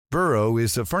Burrow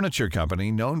is a furniture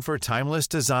company known for timeless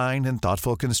design and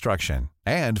thoughtful construction,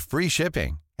 and free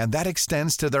shipping, and that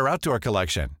extends to their outdoor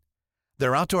collection.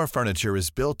 Their outdoor furniture is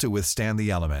built to withstand the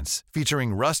elements,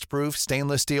 featuring rust-proof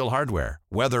stainless steel hardware,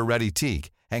 weather-ready teak,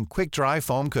 and quick-dry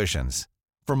foam cushions.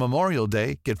 For Memorial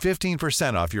Day, get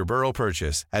 15% off your Burrow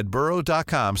purchase at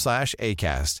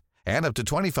burrow.com/acast, and up to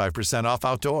 25% off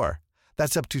outdoor.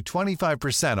 That's up to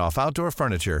 25% off outdoor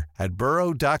furniture at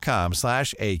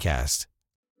burrow.com/acast.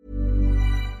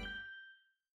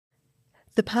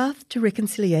 The path to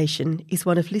reconciliation is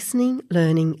one of listening,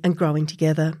 learning and growing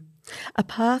together. A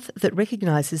path that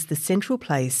recognises the central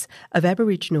place of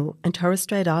Aboriginal and Torres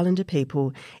Strait Islander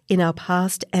people in our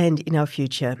past and in our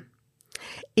future.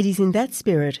 It is in that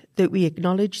spirit that we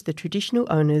acknowledge the traditional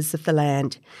owners of the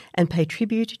land and pay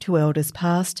tribute to elders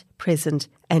past, present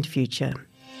and future.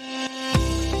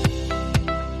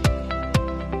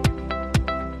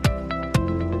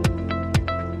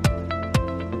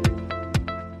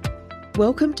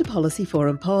 Welcome to Policy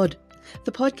Forum Pod,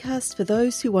 the podcast for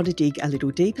those who want to dig a little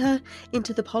deeper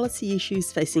into the policy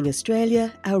issues facing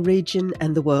Australia, our region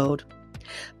and the world.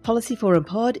 Policy Forum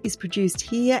Pod is produced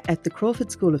here at the Crawford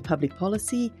School of Public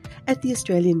Policy at the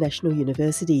Australian National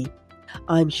University.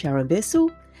 I'm Sharon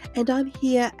Bessel and I'm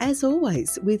here as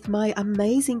always with my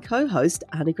amazing co-host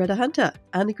Anna-Greta Hunter.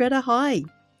 Anna-Greta, hi.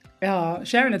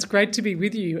 Sharon, it's great to be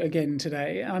with you again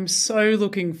today. I'm so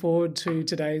looking forward to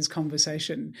today's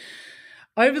conversation.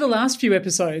 Over the last few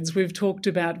episodes, we've talked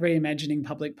about reimagining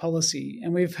public policy,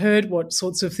 and we've heard what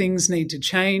sorts of things need to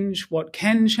change, what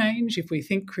can change if we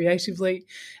think creatively,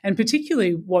 and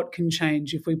particularly what can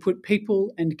change if we put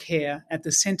people and care at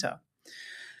the centre.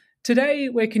 Today,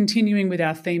 we're continuing with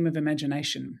our theme of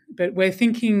imagination, but we're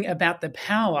thinking about the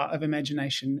power of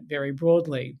imagination very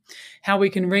broadly, how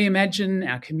we can reimagine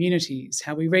our communities,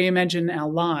 how we reimagine our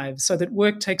lives so that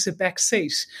work takes a back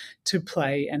seat to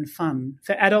play and fun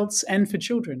for adults and for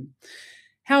children,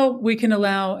 how we can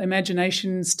allow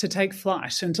imaginations to take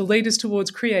flight and to lead us towards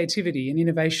creativity and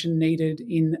innovation needed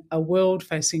in a world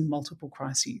facing multiple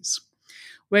crises.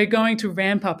 We're going to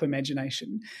ramp up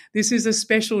imagination. This is a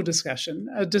special discussion,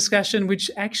 a discussion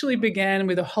which actually began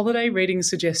with a holiday reading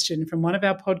suggestion from one of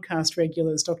our podcast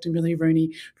regulars, Dr. Millie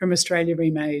Rooney from Australia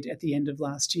Remade at the end of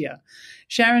last year.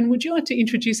 Sharon, would you like to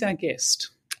introduce our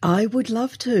guest? I would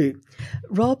love to.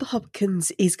 Rob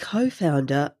Hopkins is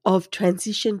co-founder of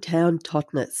Transition Town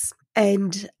Totnes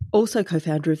and also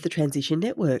co-founder of the Transition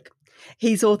Network.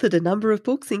 He's authored a number of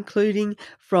books, including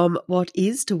From What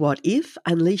Is to What If,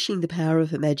 Unleashing the Power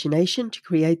of Imagination to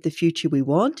Create the Future We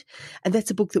Want. And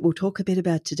that's a book that we'll talk a bit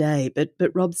about today. But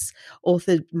Rob's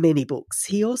authored many books.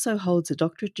 He also holds a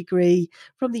doctorate degree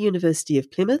from the University of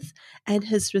Plymouth and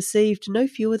has received no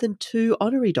fewer than 2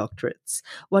 honorary doctorates,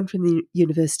 one from the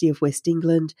University of West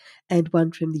England and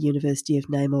one from the University of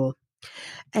Namur.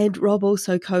 And Rob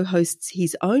also co-hosts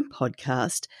his own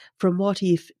podcast, From What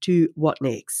If to What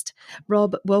Next.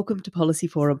 Rob, welcome to Policy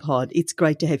Forum Pod. It's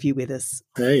great to have you with us.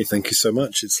 Hey, thank you so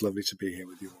much. It's lovely to be here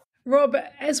with you all. Rob,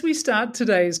 as we start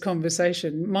today's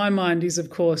conversation, my mind is,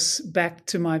 of course, back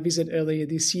to my visit earlier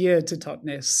this year to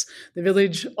Totnes, the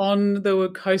village on the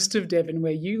coast of Devon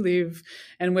where you live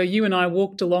and where you and I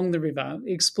walked along the river,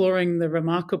 exploring the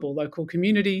remarkable local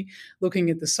community,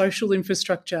 looking at the social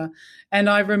infrastructure. And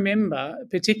I remember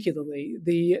particularly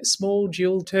the small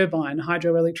dual turbine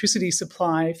hydroelectricity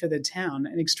supply for the town,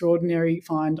 an extraordinary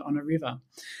find on a river.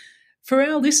 For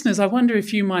our listeners, I wonder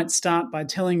if you might start by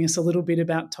telling us a little bit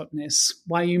about Totnes,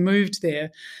 why you moved there,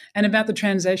 and about the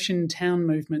Transition Town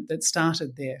movement that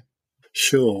started there.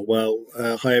 Sure. Well,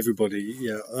 hi everybody.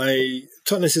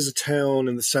 Totnes is a town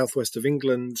in the southwest of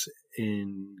England,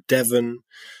 in Devon.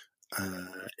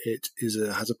 It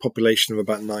has a population of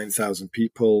about 9,000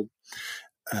 people.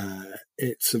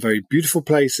 It's a very beautiful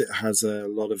place. It has a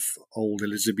lot of old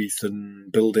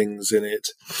Elizabethan buildings in it.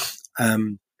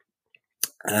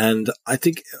 And I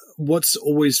think what's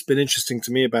always been interesting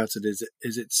to me about it is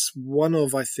it's one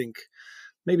of, I think,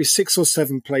 maybe 6 or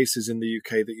 7 places in the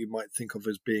UK that you might think of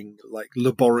as being like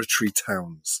laboratory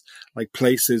towns, like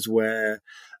places where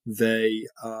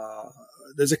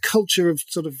there's a culture of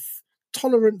sort of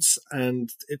tolerance,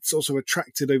 and it's also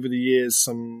attracted over the years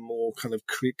some more kind of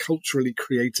culturally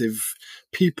creative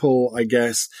people, I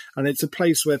guess. And it's a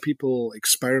place where people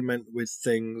experiment with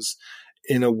things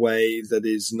in a way that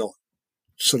is not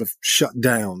sort of shut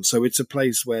down. So it's a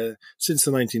place where since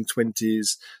the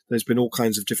 1920s, there's been all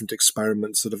kinds of different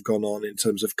experiments that have gone on in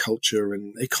terms of culture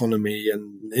and economy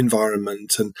and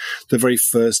environment. And the very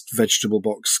first vegetable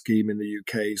box scheme in the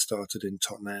UK started in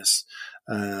Totnes.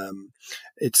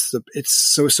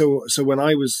 So when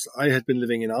I had been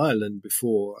living in Ireland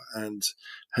before and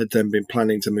had then been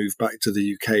planning to move back to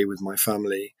the UK with my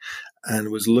family and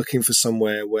was looking for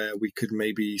somewhere where we could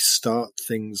maybe start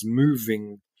things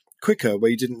moving quicker, where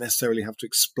you didn't necessarily have to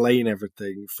explain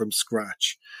everything from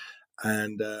scratch.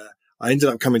 And I ended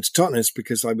up coming to Totnes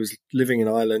because I was living in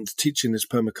Ireland, teaching this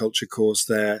permaculture course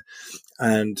there,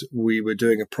 and we were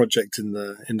doing a project in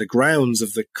the grounds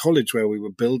of the college where we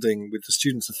were building with the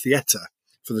students a theatre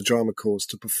for the drama course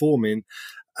to perform in.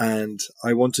 And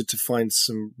I wanted to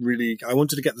I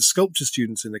wanted to get the sculpture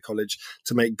students in the college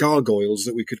to make gargoyles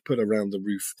that we could put around the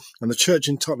roof. And the church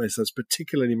in Totnes has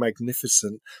particularly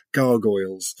magnificent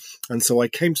gargoyles. And so I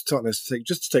came to Totnes to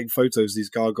take photos of these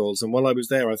gargoyles. And while I was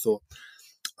there, I thought,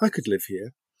 I could live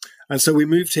here. And so we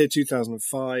moved here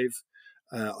 2005.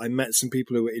 I met some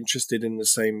people who were interested in the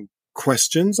same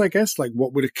questions, I guess, like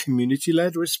what would a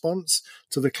community-led response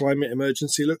to the climate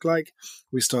emergency look like?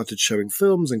 We started showing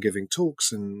films and giving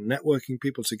talks and networking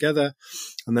people together.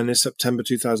 And then in September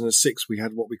 2006, we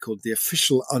had what we called the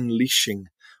official unleashing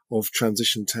of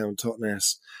Transition Town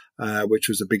Totnes, which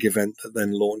was a big event that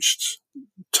then launched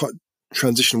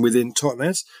Transition within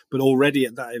Totnes. But already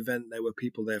at that event, there were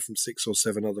people there from 6 or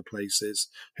 7 other places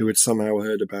who had somehow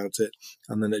heard about it.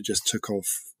 And then it just took off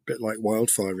a bit like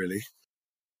wildfire, really.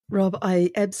 Rob,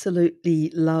 I absolutely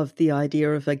love the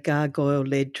idea of a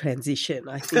gargoyle-led transition.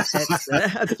 I think that's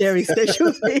a very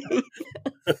special thing.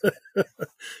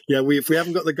 Yeah, if we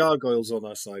haven't got the gargoyles on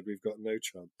our side, we've got no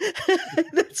chance.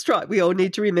 That's right. We all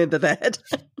need to remember that.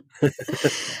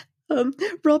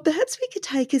 Rob, perhaps we could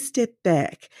take a step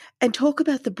back and talk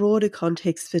about the broader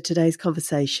context for today's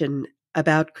conversation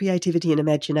about creativity and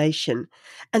imagination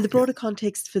and the broader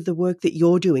context for the work that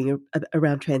you're doing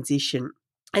around transition.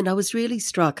 And I was really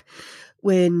struck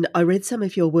when I read some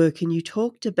of your work and you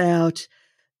talked about,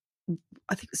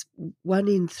 I think it was 1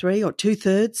 in 3 or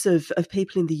 2/3 of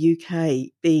people in the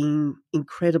UK being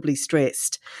incredibly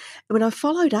stressed. And when I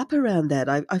followed up around that,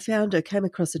 I came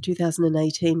across a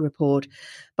 2018 report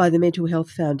by the Mental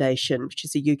Health Foundation, which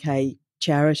is a UK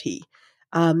charity,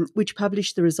 which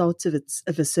published the results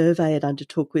of a survey it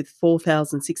undertook with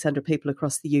 4,600 people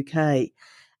across the UK.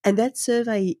 And that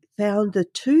survey found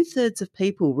that 2/3 of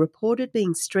people reported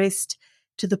being stressed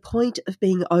to the point of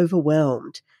being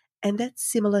overwhelmed. And that's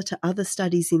similar to other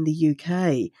studies in the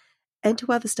UK and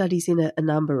to other studies in a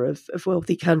number of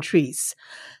wealthy countries.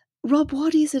 Rob,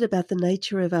 what is it about the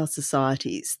nature of our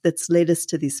societies that's led us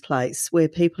to this place where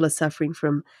people are suffering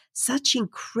from such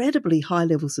incredibly high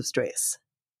levels of stress?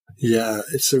 Yeah,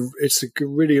 it's a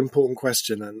really important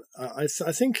question. And I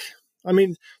think,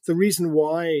 the reason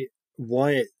why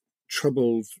it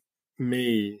troubled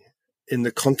me in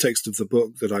the context of the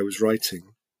book that I was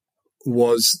writing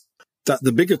was that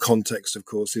the bigger context, of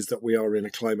course, is that we are in a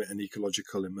climate and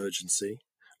ecological emergency.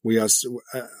 We're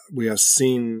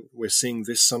seeing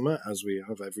this summer, as we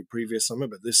have every previous summer,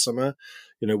 but this summer,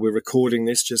 we're recording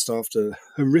this just after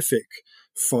horrific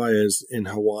fires in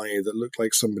Hawaii that looked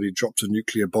like somebody dropped a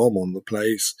nuclear bomb on the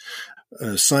place.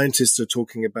 Scientists are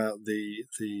talking about the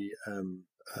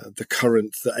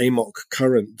current, the AMOC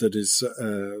current that is,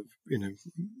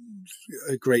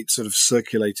 a great sort of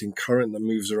circulating current that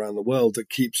moves around the world that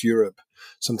keeps Europe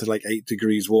something like 8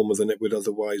 degrees warmer than it would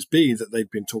otherwise be, that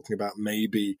they've been talking about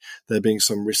maybe there being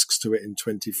some risks to it in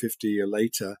 2050 or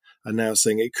later, and now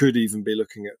saying it could even be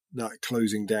looking at that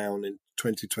closing down in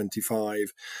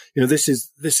 2025. This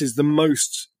is the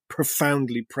most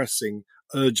profoundly pressing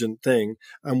urgent thing,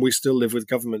 and we still live with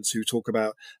governments who talk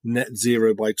about net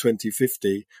zero by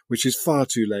 2050, which is far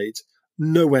too late,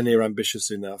 nowhere near ambitious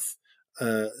enough,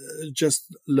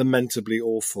 just lamentably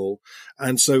awful.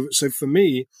 And so for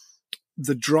me,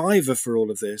 the driver for all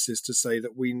of this is to say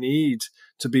that we need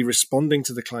to be responding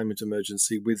to the climate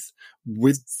emergency with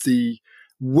the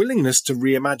willingness to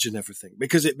reimagine everything,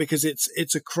 because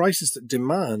it's a crisis that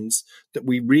demands that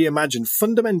we reimagine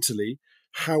fundamentally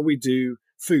how we do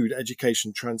food,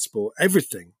 education, transport,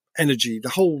 everything, energy, the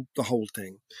whole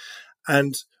thing.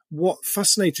 And what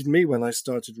fascinated me when I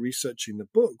started researching the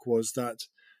book was that,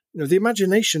 the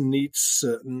imagination needs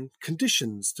certain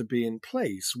conditions to be in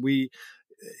place.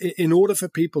 In order for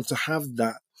people to have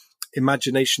that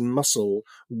imagination muscle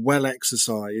well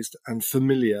exercised and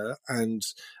familiar and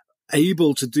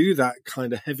able to do that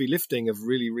kind of heavy lifting of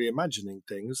really reimagining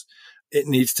things, it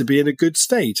needs to be in a good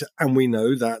state. And we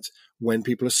know that when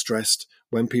people are stressed,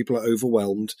 when people are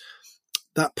overwhelmed,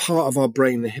 that part of our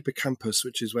brain, the hippocampus,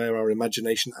 which is where our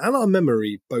imagination and our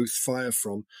memory both fire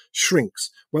from, shrinks.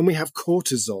 When we have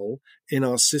cortisol in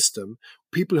our system,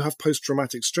 people who have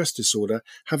post-traumatic stress disorder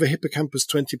have a hippocampus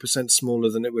 20% smaller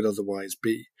than it would otherwise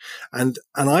be. And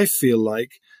I feel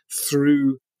like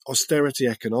through austerity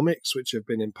economics, which have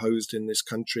been imposed in this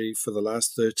country for the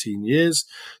last 13 years,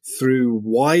 through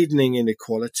widening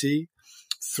inequality,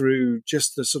 through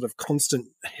just the sort of constant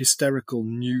hysterical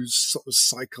news sort of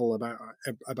cycle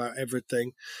about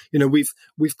everything,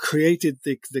 we've created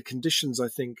the conditions. I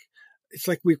think it's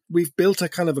like we've built a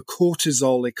kind of a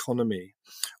cortisol economy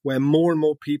where more and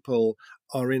more people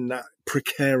are in that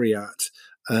precariat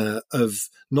of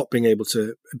not being able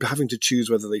to, having to choose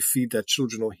whether they feed their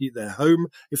children or heat their home,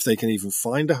 if they can even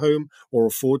find a home or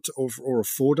afford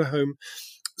a home.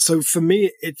 So for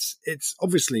me, it's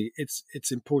obviously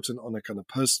it's important on a kind of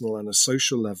personal and a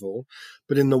social level,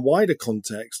 but in the wider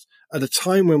context, at a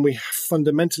time when we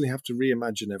fundamentally have to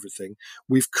reimagine everything,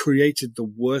 we've created the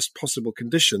worst possible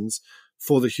conditions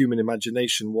for the human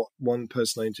imagination, what one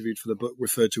person I interviewed for the book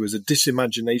referred to as a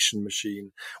disimagination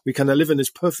machine. We kind of live in this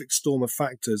perfect storm of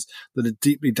factors that are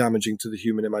deeply damaging to the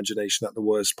human imagination at the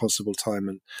worst possible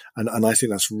time. And I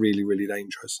think that's really, really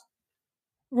dangerous.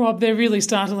 Rob, they're really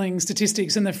startling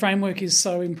statistics, and the framework is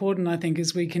so important, I think,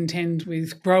 as we contend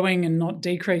with growing and not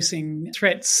decreasing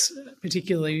threats,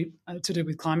 particularly to do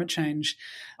with climate change.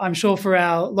 I'm sure for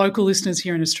our local listeners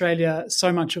here in Australia,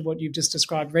 so much of what you've just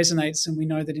described resonates, and we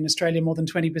know that in Australia more than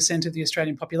 20% of the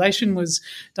Australian population was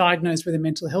diagnosed with a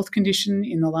mental health condition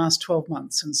in the last 12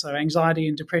 months. And so anxiety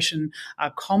and depression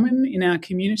are common in our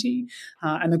community,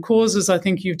 and the causes I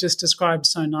think you've just described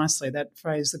so nicely. That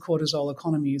phrase, the cortisol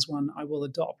economy, is one I will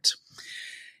adopt.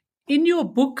 In your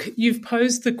book, you've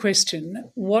posed the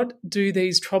question, what do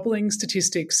these troubling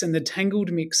statistics and the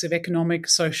tangled mix of economic,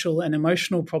 social and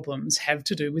emotional problems have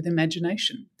to do with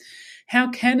imagination?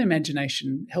 How can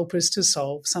imagination help us to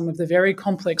solve some of the very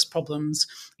complex problems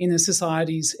in the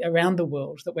societies around the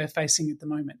world that we're facing at the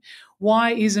moment?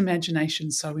 Why is imagination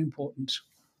so important?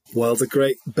 Well, the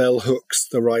great Bell Hooks,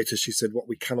 the writer, she said, what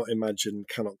we cannot imagine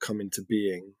cannot come into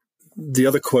being. The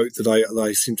other quote that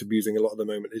I seem to be using a lot at the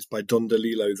moment is by Don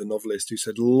DeLillo, the novelist, who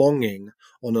said, longing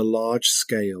on a large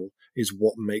scale is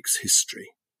what makes history.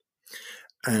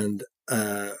 And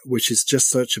which is just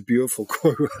such a beautiful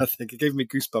quote. I think it gave me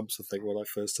goosebumps, I think, when I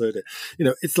first heard it.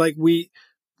 It's like we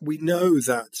know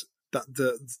that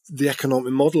the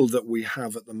economic model that we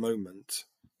have at the moment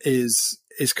is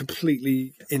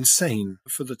completely insane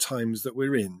for the times that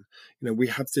we're in. We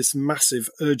have this massive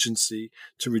urgency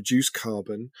to reduce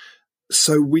carbon.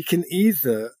 So we can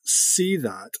either see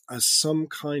that as some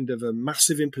kind of a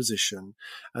massive imposition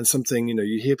and something,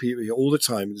 you hear people all the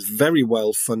time, it's very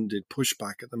well funded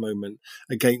pushback at the moment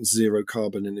against zero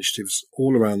carbon initiatives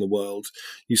all around the world.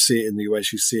 You see it in the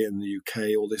US, you see it in the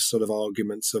UK, all this sort of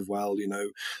arguments of,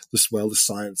 the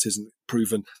science isn't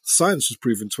proven. Science was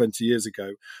proven 20 years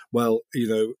ago. Well,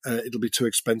 it'll be too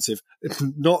expensive. It's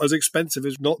not as expensive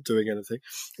as not doing anything.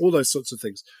 All those sorts of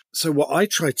things. So what I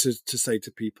try to say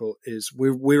to people is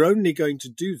we're only going to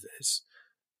do this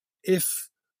if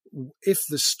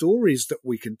the stories that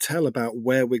we can tell about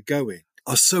where we're going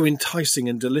are so enticing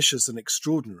and delicious and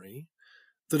extraordinary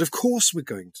that of course we're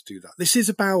going to do that. This is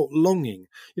about longing.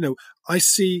 I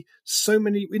see so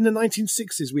many, in the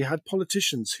 1960s, we had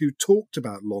politicians who talked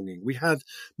about longing. We had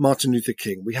Martin Luther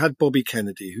King. We had Bobby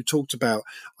Kennedy, who talked about,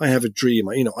 I have a dream.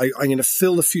 I'm going to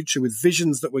fill the future with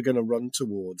visions that we're going to run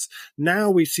towards. Now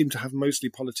we seem to have mostly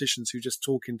politicians who just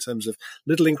talk in terms of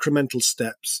little incremental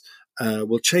steps.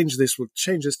 We'll change this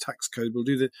tax code, we'll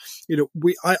do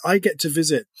that. I get to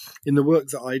visit in the work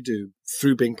that I do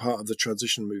through being part of the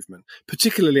transition movement,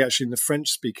 particularly actually in the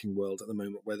French-speaking world at the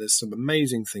moment, where there's some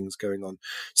amazing things going on.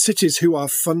 Cities who are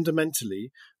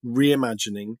fundamentally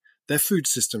reimagining their food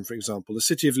system, for example. The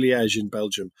city of Liège in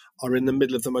Belgium are in the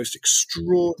middle of the most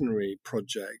extraordinary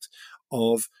project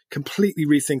of completely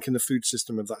rethinking the food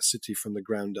system of that city from the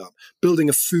ground up, building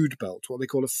a food belt, what they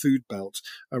call a food belt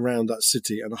around that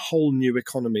city, and a whole new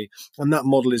economy. And that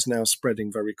model is now spreading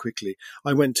very quickly.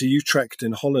 I went to Utrecht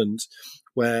in Holland,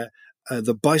 where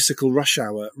the bicycle rush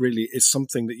hour really is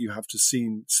something that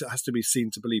has to be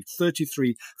seen to believe.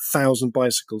 33,000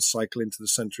 bicycles cycle into the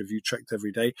centre of Utrecht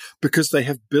every day because they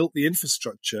have built the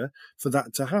infrastructure for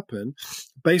that to happen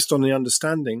based on the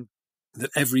understanding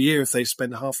that every year, if they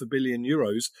spend €500 million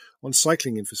on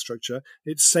cycling infrastructure,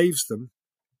 it saves them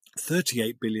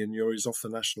 €38 billion off the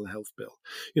national health bill.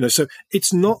 So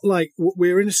it's not like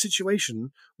we're in a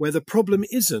situation where the problem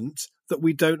isn't that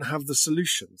we don't have the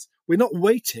solutions. We're not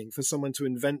waiting for someone to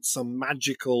invent some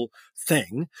magical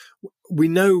thing. We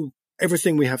know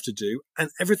everything we have to do, and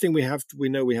everything we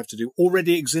know we have to do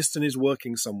already exists and is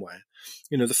working somewhere.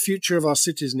 The future of our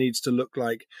cities needs to look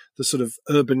like the sort of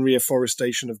urban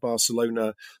reforestation of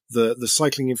Barcelona, the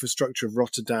cycling infrastructure of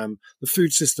Rotterdam, the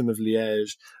food system of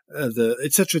Liège, the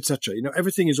et cetera, et cetera.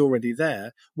 Everything is already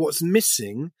there. What's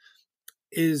missing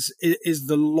is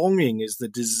the longing, is the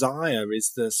desire,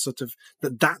 is the sort of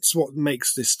that's what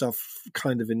makes this stuff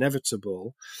kind of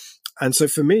inevitable. And so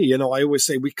for me, I always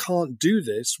say we can't do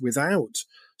this without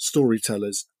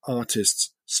storytellers,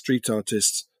 artists, street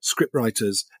artists,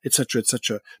 scriptwriters,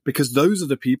 etc., because those are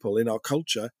the people in our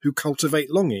culture who cultivate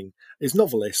longing, is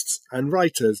novelists and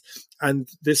writers. And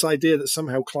this idea that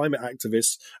somehow climate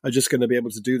activists are just going to be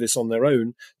able to do this on their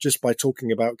own just by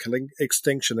talking about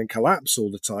extinction and collapse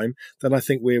all the time, then I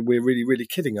think we're really, really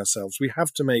kidding ourselves. We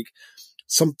have to make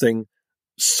something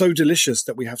so delicious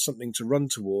that we have something to run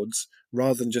towards,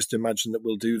 rather than just imagine that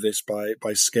we'll do this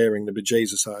by scaring the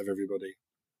bejesus out of everybody.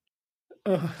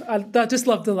 Oh, I just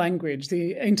love the language,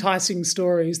 the enticing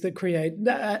stories that create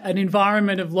an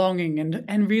environment of longing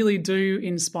and really do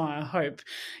inspire hope.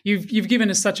 You've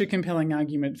given us such a compelling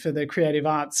argument for the creative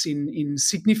arts in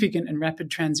significant and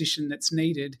rapid transition that's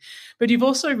needed. But you've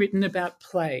also written about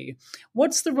play.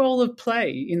 What's the role of play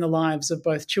in the lives of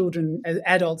both children and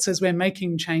adults as we're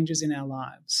making changes in our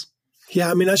lives?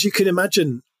 Yeah, I mean, as you can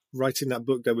imagine, writing that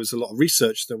book, there was a lot of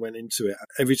research that went into it.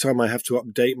 Every time I have to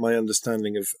update my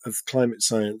understanding of climate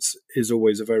science is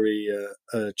always a very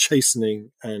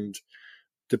chastening and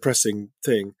depressing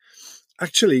thing.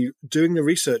 Actually, doing the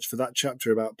research for that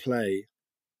chapter about play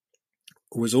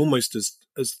was almost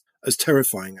as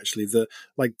terrifying, actually.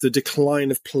 The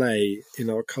decline of play in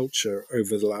our culture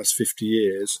over the last 50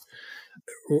 years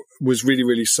was really,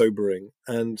 really sobering.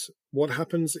 And what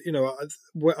happens,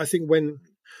 I think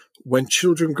when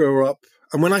children grow up,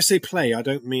 and when I say play, I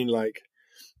don't mean like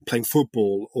playing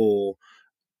football or,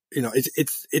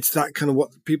 it's that kind of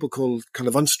what people call kind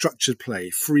of unstructured play,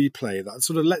 free play, that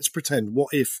sort of let's pretend, what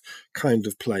if kind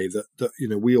of play that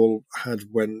we all had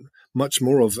when much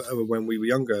more of when we were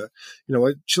younger.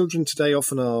 Children today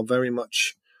often are very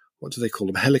much, what do they call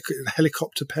them?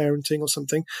 Helicopter parenting or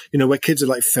something, where kids are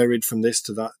like ferried from this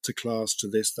to that, to class, to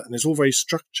this, that, and it's all very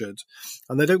structured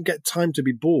and they don't get time to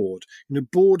be bored.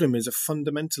 Boredom is a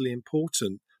fundamentally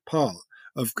important part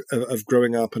of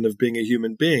growing up and of being a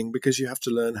human being, because you have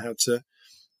to learn how to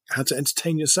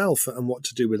entertain yourself and what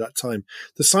to do with that time.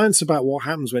 The science about what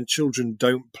happens when children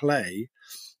don't play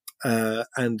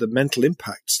and the mental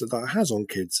impacts that has on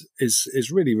kids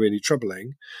is really, really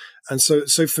troubling. And so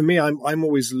for me, I'm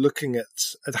always looking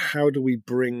at how do we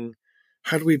bring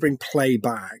play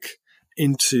back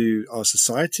into our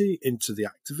society, into the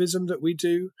activism that we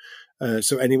do.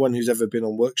 So anyone who's ever been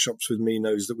on workshops with me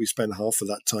knows that we spend half of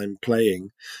that time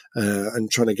playing and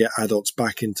trying to get adults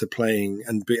back into playing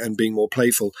and being more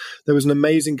playful. There was an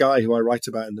amazing guy who I write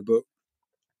about in the book,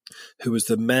 who was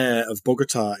the mayor of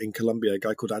Bogota in Colombia, a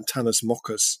guy called Antanas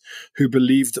Mockus, who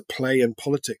believed that play and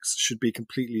politics should be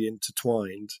completely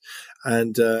intertwined.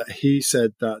 And he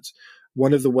said that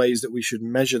one of the ways that we should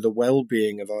measure the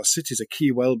well-being of our cities, a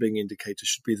key well-being indicator,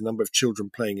 should be the number of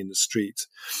children playing in the street.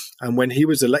 And when he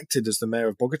was elected as the mayor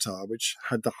of Bogota, which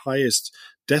had the highest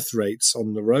death rates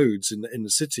on the roads in the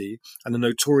city and a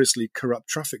notoriously corrupt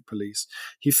traffic police,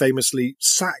 he famously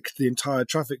sacked the entire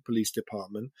traffic police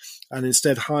department and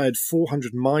instead hired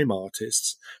 400 mime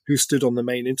artists who stood on the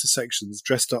main intersections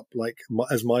dressed up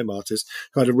as mime artists,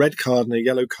 who had a red card and a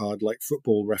yellow card like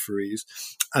football referees,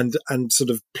 and sort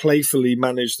of playfully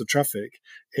managed the traffic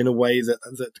in a way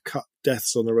that cut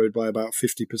deaths on the road by about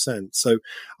 50%. So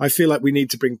I feel like we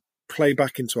need to bring play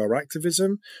back into our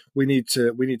activism. We need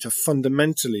to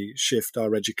fundamentally shift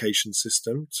our education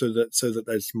system so that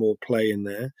there's more play in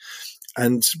there.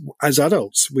 And as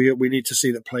adults, we need to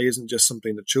see that play isn't just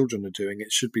something that children are doing.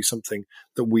 It should be something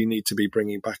that we need to be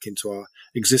bringing back into our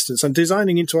existence and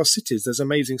designing into our cities. There's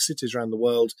amazing cities around the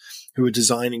world who are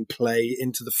designing play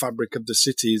into the fabric of the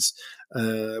cities,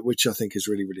 which I think is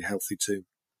really, really healthy too.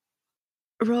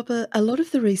 Robert, a lot of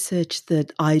the research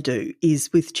that I do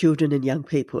is with children and young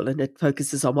people, and it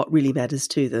focuses on what really matters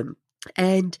to them.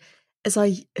 And as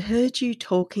I heard you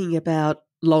talking about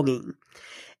longing,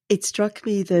 it struck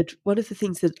me that one of the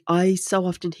things that I so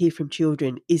often hear from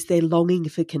children is their longing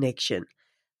for connection,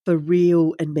 for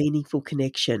real and meaningful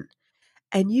connection.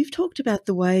 And you've talked about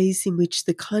the ways in which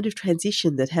the kind of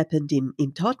transition that happened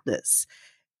in Totnes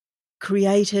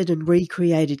created and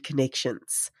recreated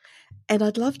connections. And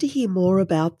I'd love to hear more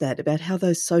about that, about how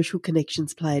those social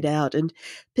connections played out, and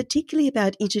particularly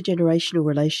about intergenerational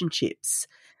relationships.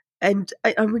 And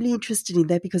I'm really interested in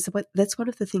that because that's one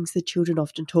of the things that children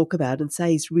often talk about and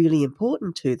say is really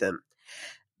important to them.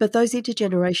 But those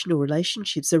intergenerational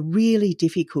relationships are really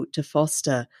difficult to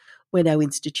foster when our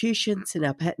institutions and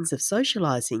our patterns of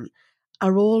socialising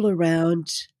are all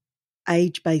around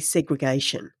age-based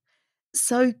segregation.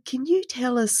 So can you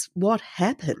tell us what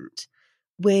happened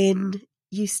when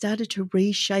you started to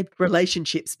reshape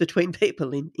relationships between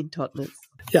people in Totnes?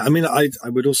 Yeah, I mean, I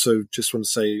would also just want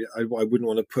to say I wouldn't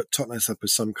want to put Totnes up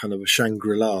as some kind of a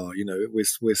Shangri-La. You know,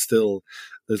 we're still,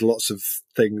 there's lots of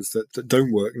things that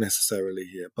don't work necessarily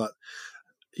here. But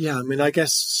yeah, I mean, I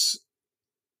guess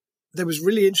there was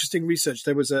really interesting research.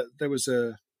 There was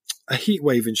a heat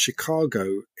wave in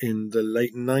Chicago in the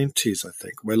late 90s, I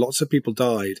think, where lots of people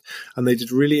died, and they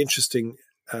did really interesting.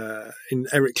 In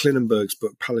Eric Klinenberg's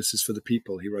book Palaces for the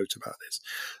People, he wrote about this,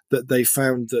 that they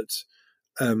found that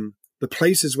the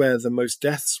places where the most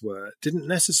deaths were didn't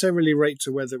necessarily relate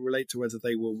to whether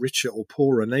they were richer or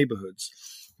poorer neighborhoods,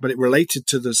 but it related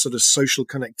to the sort of social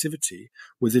connectivity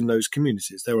within those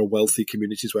communities. There are wealthy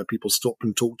communities where people stop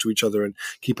and talk to each other and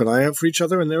keep an eye out for each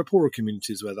other, and there are poorer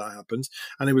communities where that happens.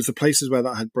 And it was the places where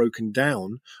that had broken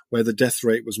down where the death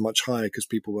rate was much higher because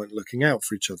people weren't looking out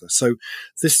for each other. So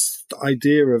this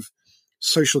idea of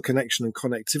social connection and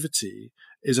connectivity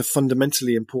is a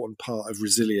fundamentally important part of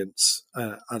resilience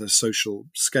at a social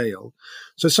scale.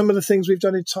 So some of the things we've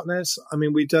done in Totnes, I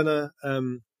mean, we did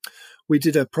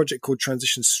a project called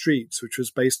Transition Streets, which was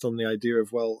based on the idea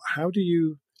of, well, how do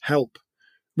you help?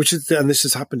 And this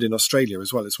has happened in Australia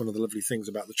as well. It's one of the lovely things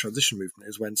about the transition movement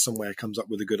is when somewhere comes up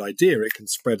with a good idea, it can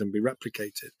spread and be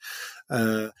replicated.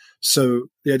 So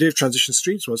the idea of Transition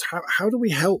Streets was how do we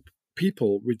help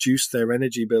people reduce their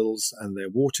energy bills and their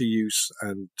water use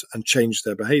and change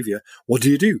their behavior? What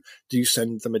do? Do you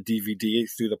send them a DVD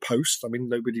through the post? I mean,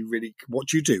 nobody really, what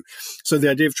do you do? So the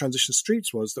idea of Transition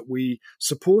Streets was that we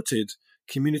supported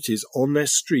communities on their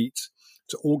street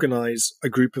to organize a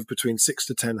group of between 6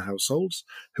 to 10 households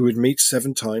who would meet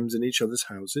 7 times in each other's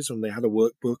houses, and they had a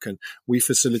workbook, and we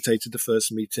facilitated the first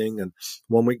meeting. And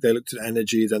one week they looked at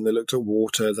energy, then they looked at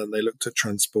water, then they looked at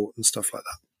transport and stuff like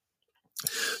that.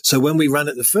 So when we ran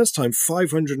it the first time,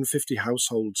 550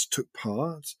 households took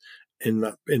part in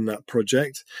that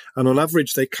project, and on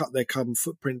average they cut their carbon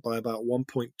footprint by about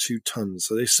 1.2 tons.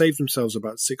 So they saved themselves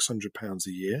about £600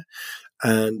 a year,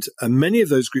 and many of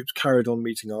those groups carried on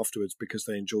meeting afterwards because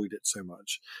they enjoyed it so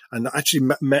much, and actually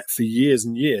met for years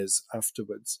and years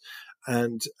afterwards,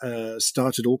 and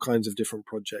started all kinds of different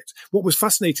projects. What was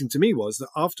fascinating to me was that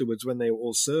afterwards, when they were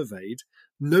all surveyed,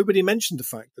 nobody mentioned the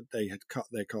fact that they had cut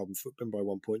their carbon footprint by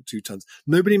 1.2 tons.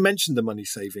 Nobody mentioned the money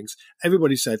savings.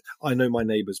 Everybody said, I know my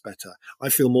neighbours better. I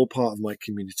feel more part of my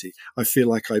community. I feel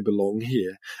like I belong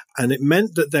here. And it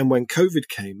meant that then when COVID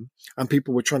came and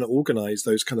people were trying to organise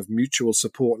those kind of mutual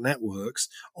support networks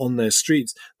on their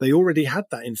streets, they already had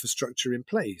that infrastructure in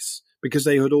place because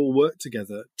they had all worked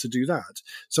together to do that.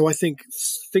 So I think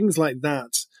things like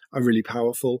that are really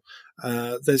powerful.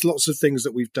 There's lots of things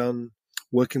that we've done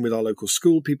working with our local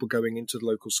school, people going into the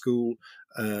local school,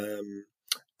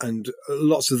 and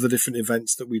lots of the different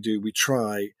events that we do, we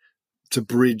try to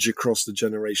bridge across the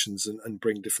generations and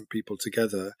bring different people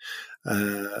together.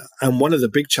 And one of the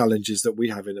big challenges that we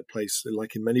have in a place,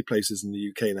 like in many places in the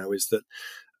UK now, is that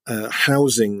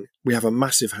housing, we have a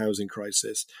massive housing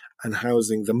crisis, and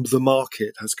housing, the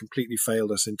market has completely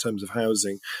failed us in terms of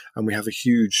housing, and we have a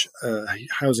huge,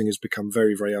 housing has become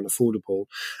very, very unaffordable,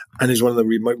 and is one of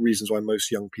the reasons why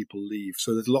most young people leave.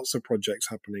 So there's lots of projects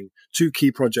happening, 2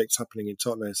 key projects happening in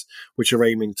Totnes, which are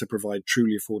aiming to provide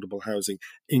truly affordable housing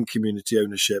in community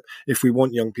ownership. If we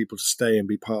want young people to stay and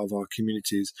be part of our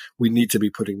communities, we need to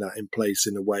be putting that in place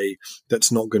in a way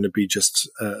that's not going to be just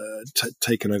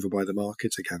taken over by the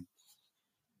market again.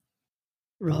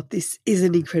 Rob, this is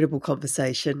an incredible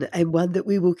conversation, and one that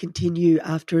we will continue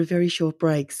after a very short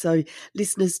break. So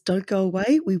listeners, don't go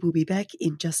away. We will be back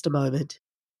in just a moment.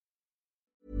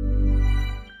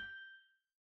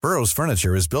 Burrow's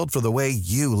furniture is built for the way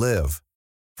you live.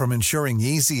 From ensuring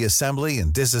easy assembly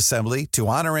and disassembly to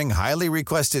honoring highly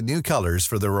requested new colors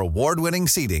for their award-winning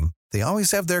seating, they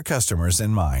always have their customers in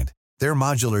mind. Their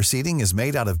modular seating is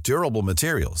made out of durable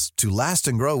materials to last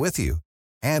and grow with you.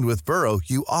 And with Burrow,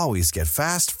 you always get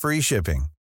fast, free shipping.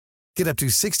 Get up to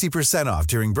 60% off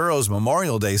during Burrow's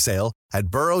Memorial Day sale at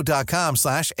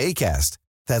burrow.com/ACAST.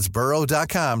 That's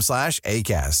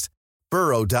burrow.com/ACAST.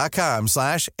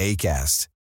 burrow.com/ACAST.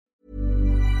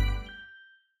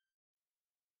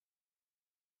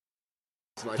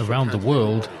 Around the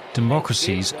world,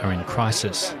 democracies are in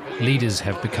crisis. Leaders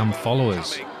have become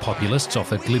followers. Populists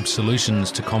offer glib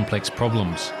solutions to complex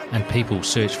problems, and people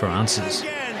search for answers.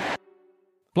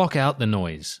 Block out the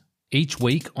noise. Each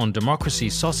week on Democracy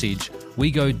Sausage,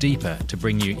 we go deeper to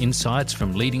bring you insights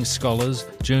from leading scholars,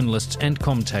 journalists and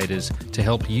commentators to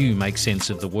help you make sense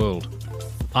of the world.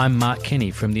 I'm Mark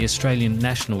Kenny from the Australian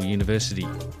National University.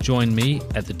 Join me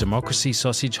at the Democracy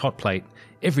Sausage Hot Plate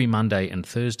every Monday and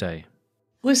Thursday.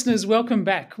 Listeners, welcome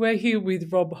back. We're here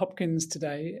with Rob Hopkins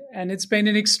today, and it's been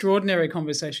an extraordinary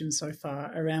conversation so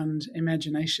far around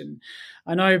imagination.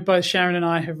 I know both Sharon and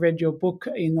I have read your book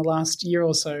in the last year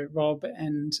or so, Rob,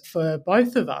 and for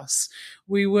both of us,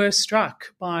 we were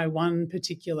struck by one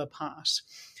particular part.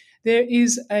 There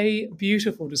is a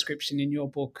beautiful description in your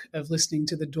book of listening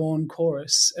to the dawn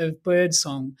chorus of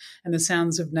birdsong and the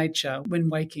sounds of nature when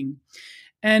waking,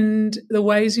 and the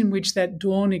ways in which that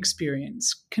dawn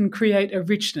experience can create a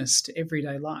richness to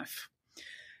everyday life.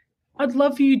 I'd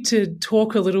love you to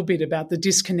talk a little bit about the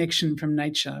disconnection from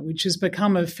nature, which has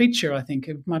become a feature, I think,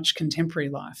 of much contemporary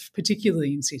life,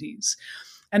 particularly in cities,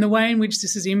 and the way in which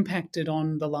this has impacted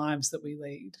on the lives that we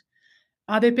lead.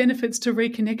 Are there benefits to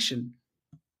reconnection?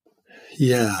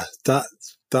 Yeah, that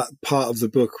part of the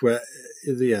book where,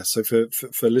 so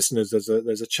for listeners,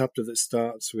 there's a chapter that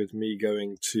starts with me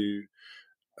going to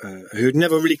who'd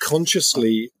never really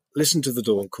consciously listened to the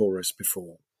dawn chorus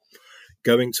before,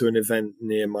 going to an event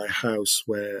near my house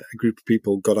where a group of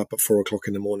people got up at 4:00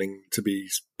 in the morning to be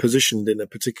positioned in a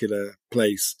particular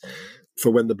place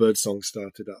for when the birdsong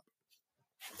started up,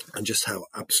 and just how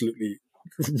absolutely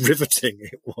riveting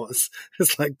it was.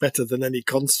 It's like better than any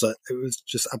concert. It was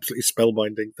just absolutely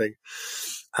spellbinding thing.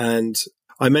 And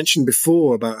I mentioned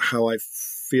before about how I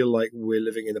feel like we're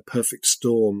living in a perfect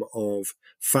storm of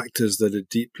factors that are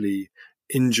deeply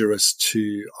injurious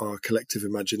to our collective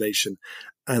imagination.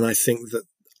 And I think that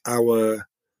our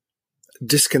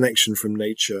disconnection from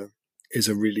nature is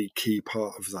a really key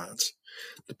part of that.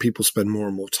 The people spend more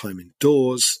and more time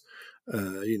indoors,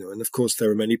 and of course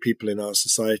there are many people in our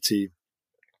society,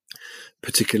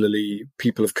 particularly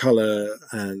people of colour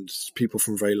and people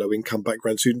from very low income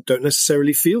backgrounds, who don't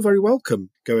necessarily feel very welcome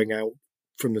going out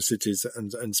from the cities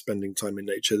and spending time in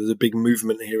nature. There's a big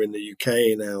movement here in the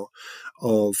UK now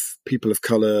of people of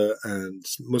colour and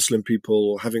Muslim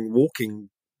people having walking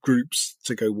groups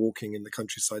to go walking in the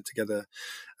countryside together.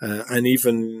 And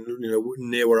even,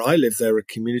 near where I live, there are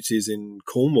communities in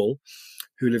Cornwall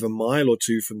who live a mile or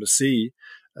two from the sea,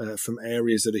 from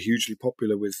areas that are hugely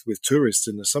popular with tourists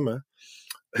in the summer,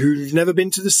 who've never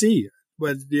been to the sea,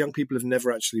 where the young people have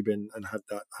never actually been and had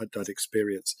that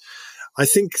experience. I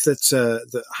think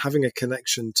that having a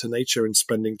connection to nature and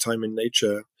spending time in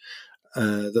nature,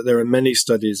 that there are many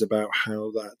studies about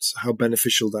how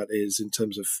beneficial that is in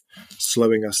terms of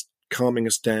slowing us, calming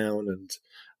us down, and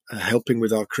helping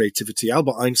with our creativity.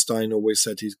 Albert Einstein always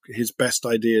said his best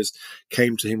ideas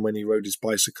came to him when he rode his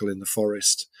bicycle in the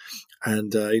forest.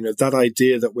 And, that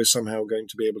idea that we're somehow going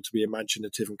to be able to be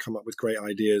imaginative and come up with great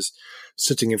ideas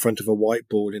sitting in front of a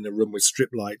whiteboard in a room with strip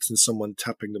lights and someone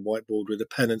tapping the whiteboard with a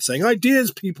pen and saying,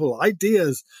 ideas, people,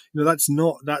 ideas. That's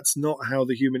not how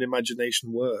the human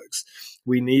imagination works.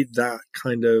 We need that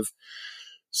kind of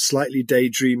slightly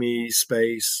daydreamy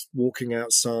space, walking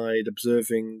outside,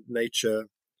 observing nature.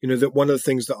 That one of the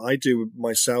things that I do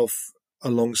myself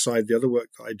alongside the other work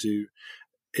that I do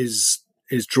is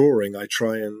drawing. I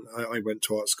went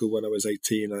to art school when I was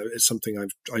 18. It's something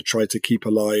I try to keep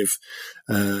alive,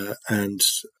 and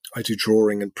I do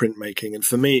drawing and printmaking. And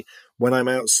for me, when I'm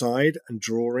outside and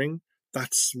drawing,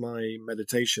 that's my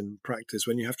meditation practice.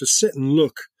 When you have to sit and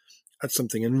look at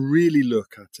something and really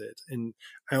look at it in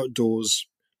outdoors,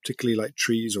 particularly like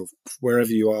trees or wherever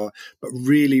you are, but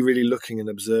really, really looking and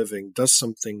observing does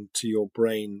something to your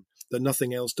brain that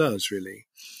nothing else does, really.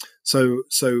 So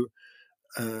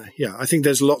I think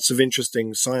there's lots of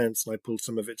interesting science, and I pulled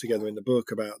some of it together in the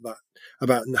book about that,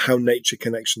 about how nature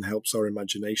connection helps our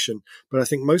imagination. But I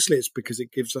think mostly it's because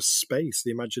it gives us space. The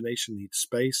imagination needs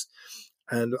space.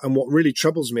 And what really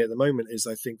troubles me at the moment is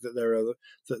I think that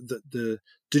the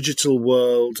digital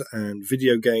world and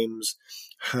video games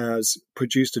has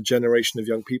produced a generation of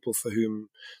young people for whom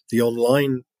the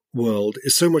online world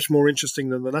is so much more interesting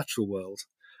than the natural world.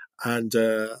 And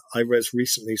I read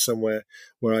recently somewhere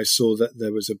where I saw that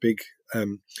there was a big,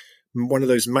 one of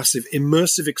those massive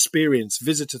immersive experience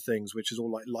visitor things, which is all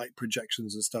like light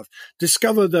projections and stuff.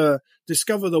 Discover the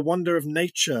wonder of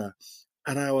nature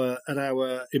at our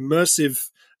immersive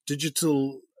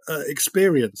digital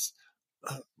experience.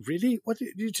 Really? What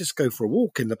do you just go for a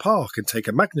walk in the park and take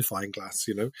a magnifying glass,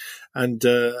 And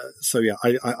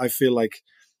I feel like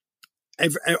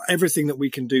everything that we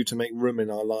can do to make room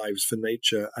in our lives for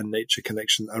nature and nature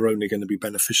connection are only going to be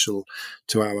beneficial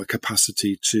to our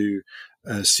capacity to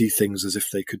see things as if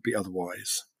they could be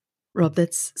otherwise. Rob,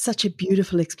 that's such a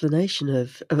beautiful explanation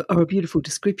or a beautiful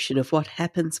description of what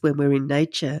happens when we're in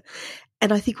nature.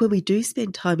 And I think when we do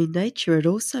spend time in nature, it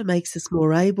also makes us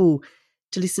more able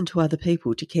to listen to other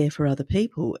people, to care for other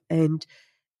people. And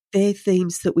they're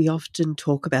themes that we often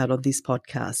talk about on this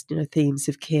podcast, themes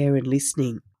of care and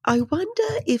listening. I wonder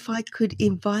if I could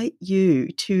invite you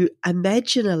to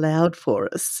imagine aloud for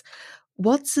us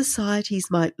what societies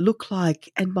might look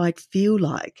like and might feel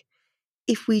like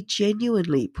if we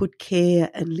genuinely put care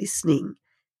and listening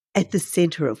at the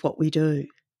centre of what we do.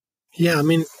 Yeah, I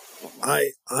mean,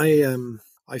 I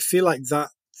feel like that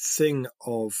thing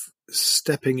of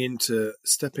stepping into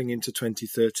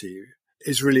 2030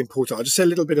 is really important. I'll just say a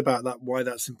little bit about that, why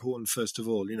that's important first of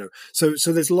all. So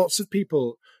there's lots of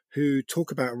people who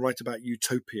talk about and write about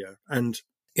utopia, and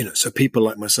so people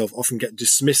like myself often get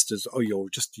dismissed as, oh, you're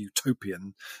just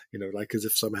utopian, like as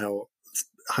if somehow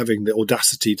having the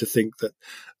audacity to think that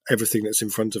everything that's in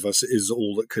front of us is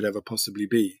all that could ever possibly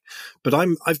be. But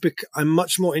I'm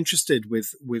much more interested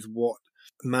with what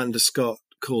Amanda Scott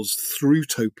calls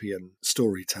through-topian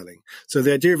storytelling. So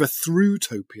the idea of a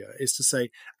through-topia is to say,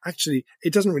 actually,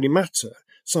 it doesn't really matter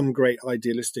some great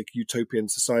idealistic utopian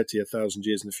society 1,000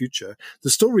 years in the future. The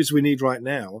stories we need right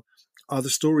now are the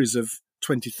stories of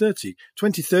 2030.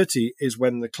 2030 is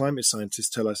when the climate scientists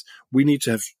tell us we need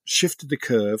to have shifted the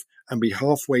curve and be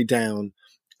halfway down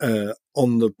or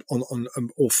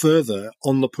further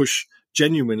on the push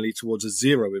genuinely towards a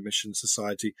zero emission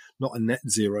society, not a net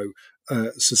zero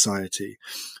society.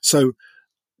 So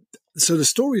the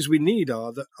stories we need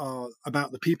are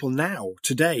about the people now,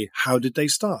 today. How did they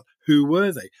start? Who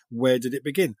were they? Where did it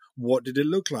begin? What did it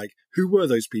look like? Who were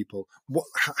those people?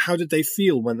 How did they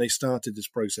feel when they started this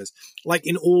process? Like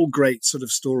in all great sort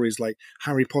of stories, like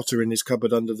Harry Potter in his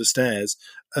cupboard under the stairs,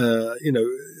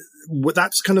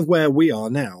 that's kind of where we are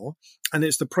now. And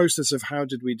it's the process of how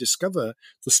did we discover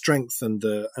the strength and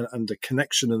the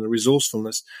connection and the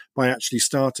resourcefulness by actually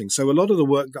starting. So a lot of the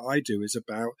work that I do is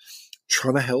about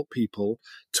trying to help people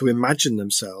to imagine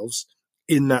themselves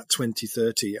in that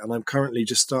 2030. And I'm currently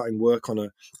just starting work on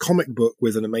a comic book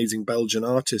with an amazing Belgian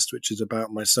artist, which is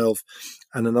about myself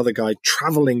and another guy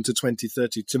traveling to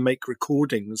 2030 to make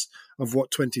recordings of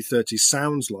what 2030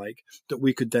 sounds like that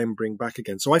we could then bring back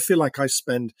again. So I feel like I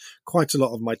spend quite a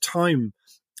lot of my time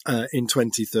in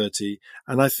 2030.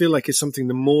 And I feel like it's something,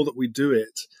 the more that we do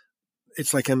it,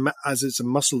 it's like as it's a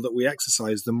muscle that we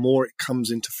exercise, the more it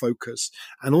comes into focus.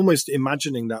 And almost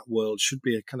imagining that world should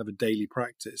be a kind of a daily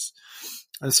practice.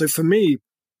 And so for me,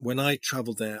 when I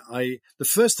travel there, the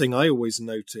first thing I always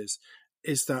notice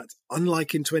is that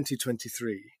unlike in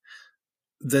 2023,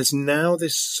 there's now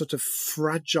this sort of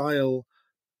fragile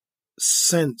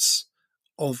sense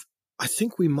of, I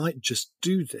think we might just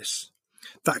do this.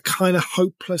 That kind of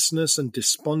hopelessness and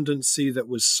despondency that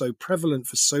was so prevalent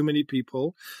for so many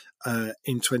people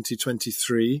in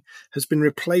 2023 has been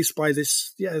replaced by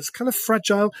this, it's kind of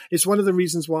fragile. It's one of the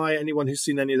reasons why anyone who's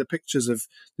seen any of the pictures of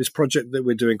this project that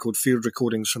we're doing called Field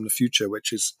Recordings from the Future,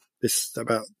 which is this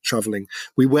about traveling,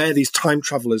 we wear these time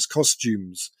travelers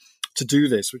costumes to do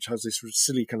this, which has this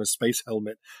silly kind of space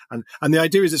helmet. And the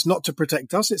idea is it's not to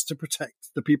protect us, it's to protect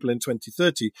the people in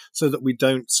 2030 so that we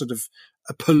don't sort of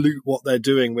pollute what they're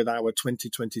doing with our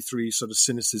 2023 sort of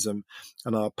cynicism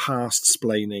and our past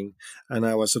splaining and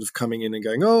our sort of coming in and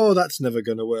going, oh, that's never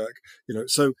going to work.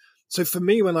 So for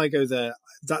me, when I go there,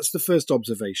 that's the first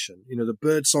observation. The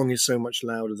bird song is so much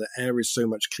louder, the air is so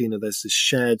much cleaner. There's this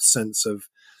shared sense of,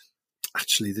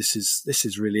 actually, this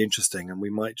is really interesting, and we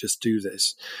might just do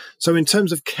this. So in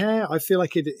terms of care, I feel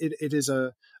like it is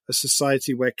a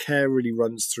society where care really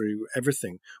runs through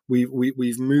everything.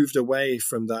 We've moved away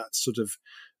from that sort of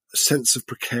sense of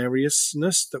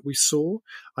precariousness that we saw.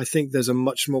 I think there's a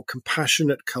much more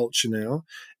compassionate culture now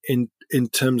in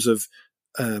terms of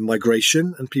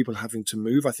migration and people having to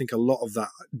move. I think a lot of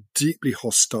that deeply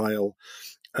hostile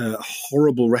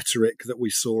horrible rhetoric that we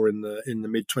saw in the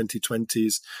mid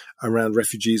 2020s around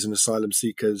refugees and asylum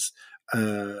seekers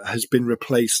has been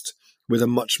replaced with a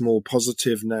much more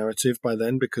positive narrative by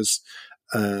then, because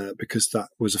that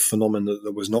was a phenomenon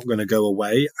that was not going to go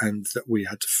away and that we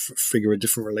had to figure a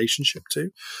different relationship to.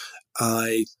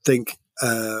 I think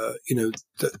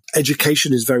that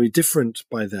education is very different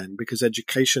by then, because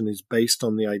education is based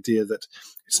on the idea that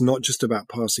it's not just about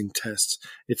passing tests,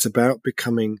 it's about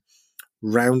becoming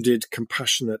rounded,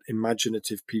 compassionate,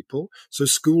 imaginative people. So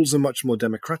schools are much more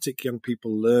democratic. Young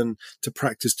people learn to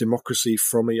practice democracy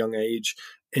from a young age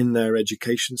in their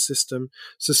education system.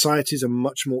 Societies are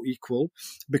much more equal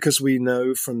because we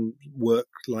know from work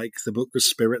like the book The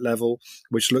Spirit Level,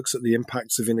 which looks at the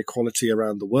impacts of inequality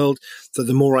around the world, that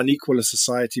the more unequal a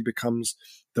society becomes,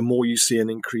 the more you see an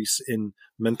increase in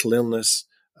mental illness,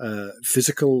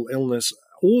 physical illness,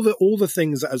 all the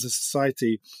things that as a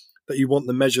society that you want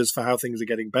the measures for how things are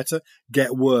getting better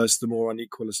get worse the more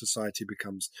unequal a society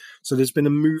becomes. So there's been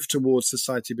a move towards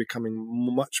society becoming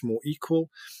much more equal,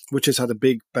 which has had a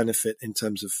big benefit in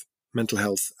terms of mental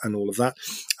health and all of that.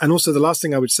 And also the last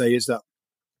thing I would say is that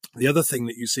the other thing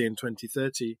that you see in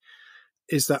 2030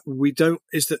 is that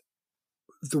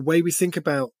the way we think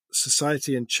about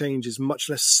society and change is much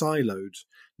less siloed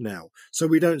now. So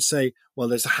we don't say, well,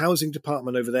 there's a housing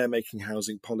department over there making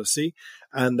housing policy,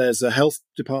 and there's a health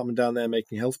department down there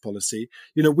making health policy.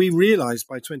 We realize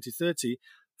by 2030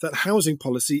 that housing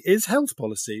policy is health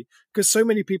policy, because so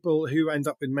many people who end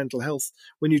up with mental health,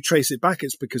 when you trace it back,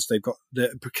 it's because they've got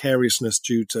the precariousness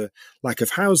due to lack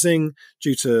of housing,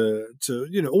 due to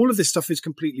all of this stuff is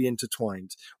completely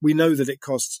intertwined. We know that it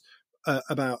costs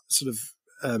about sort of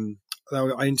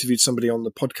I interviewed somebody on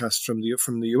the podcast from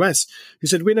the US who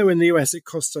said, we know in the US it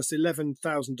costs us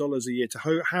 $11,000 a year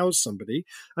to house somebody,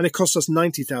 and it costs us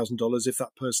 $90,000 if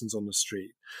that person's on the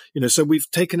street. So we've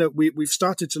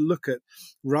started to look at,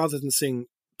 rather than seeing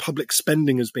public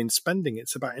spending as being spending,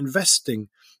 it's about investing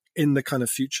in the kind of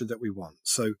future that we want.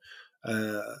 So,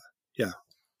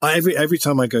 every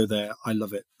time I go there, I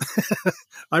love it.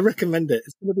 I recommend it.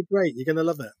 It's going to be great. You're going to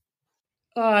love it.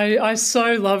 I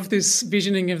so love this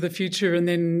visioning of the future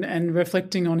and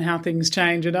reflecting on how things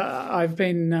change. And I've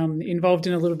been involved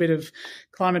in a little bit of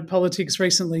climate politics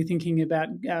recently, thinking about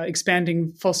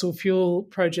expanding fossil fuel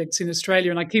projects in Australia.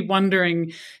 And I keep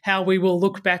wondering how we will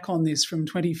look back on this from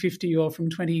 2050 or from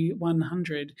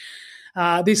 2100.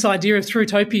 This idea of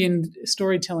through-topian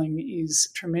storytelling is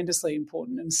tremendously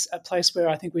important, and a place where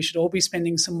I think we should all be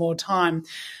spending some more time.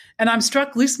 And I'm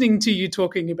struck listening to you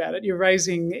talking about it. You're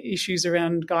raising issues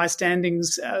around Guy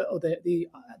Standing's, or the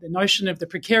notion of the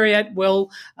precariat,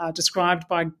 well described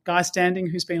by Guy Standing,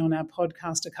 who's been on our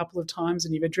podcast a couple of times,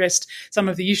 and you've addressed some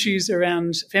of the issues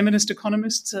around feminist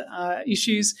economists'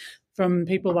 issues from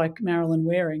people like Marilyn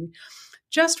Waring.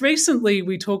 Just recently,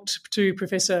 we talked to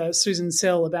Professor Susan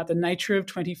Sell about the nature of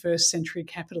 21st century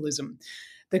capitalism,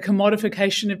 the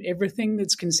commodification of everything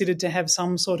that's considered to have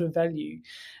some sort of value.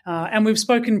 And we've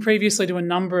spoken previously to a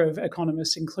number of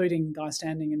economists, including Guy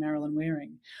Standing and Marilyn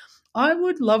Waring. I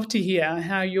would love to hear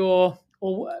how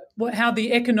how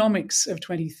the economics of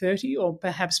 2030 or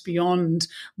perhaps beyond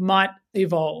might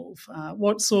evolve.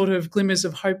 What sort of glimmers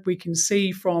of hope we can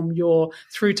see from your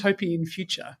through-topian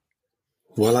future?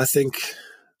 Well, I think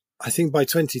by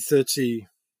 2030,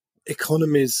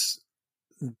 economies,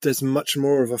 there's much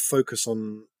more of a focus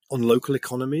on local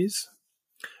economies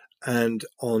and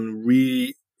on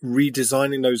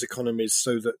redesigning those economies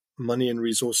so that money and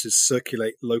resources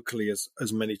circulate locally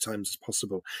as many times as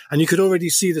possible. And you could already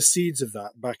see the seeds of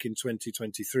that back in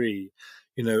 2023,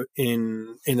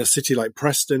 in a city like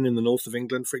Preston in the north of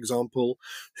England, for example,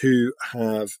 who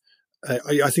have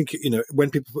I think, when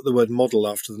people put the word model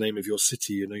after the name of your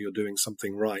city, you're doing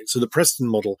something right. So the Preston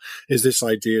model is this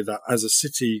idea that as a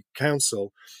city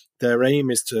council, their aim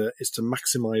is to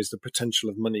maximize the potential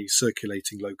of money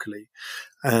circulating locally.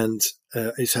 And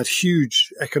it's had huge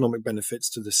economic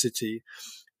benefits to the city.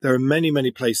 There are many,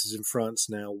 many places in France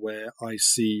now where I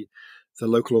see the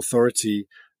local authority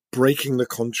breaking the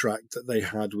contract that they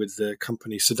had with the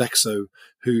company Sodexo,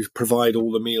 who provide all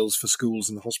the meals for schools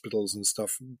and hospitals and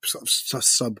stuff, sort of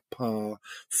subpar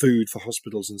food for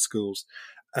hospitals and schools,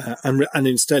 and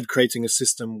instead creating a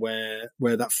system where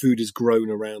that food is grown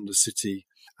around the city.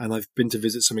 And I've been to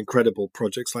visit some incredible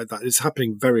projects like that. It's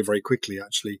happening very, very quickly,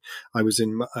 actually. I was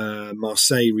in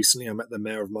Marseille recently. I met the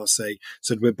mayor of Marseille,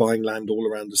 said we're buying land all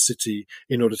around the city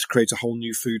in order to create a whole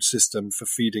new food system for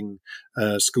feeding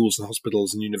schools and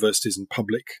hospitals and universities and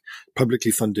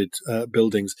publicly funded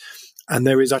buildings. And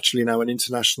there is actually now an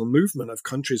international movement of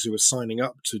countries who are signing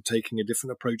up to taking a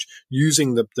different approach,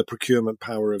 using the procurement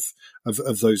power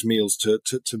of those meals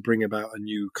to bring about a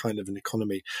new kind of an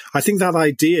economy. I think that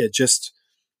idea just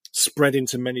spread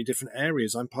into many different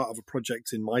areas. I'm part of a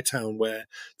project in my town where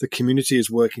the community is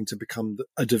working to become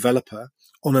a developer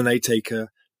on an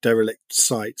 8-acre derelict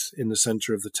site in the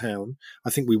centre of the town. I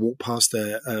think we walked past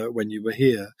there when you were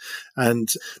here. And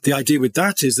the idea with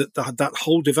that is that that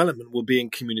whole development will be in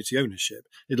community ownership.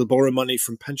 It'll borrow money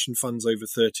from pension funds over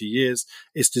 30 years.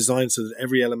 It's designed so that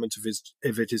every element of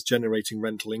it is generating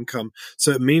rental income.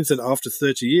 So it means that after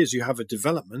 30 years, you have a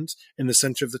development in the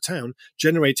centre of the town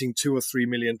generating £2 or £3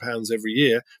 million every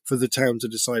year for the town to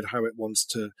decide how it wants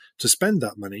to spend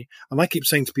that money. And I keep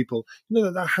saying to people,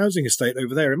 that housing estate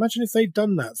over there, imagine if they'd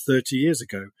done that 30 years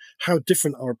ago, how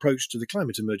different our approach to the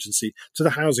climate emergency, to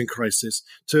the housing crisis,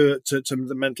 to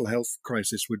the mental health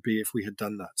crisis would be if we had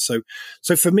done that. So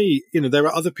for me, there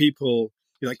are other people,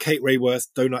 like Kate Raworth.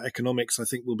 Donut economics, I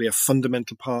think, will be a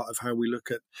fundamental part of how we look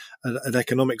at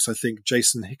economics. I think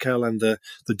Jason Hickel and the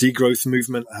degrowth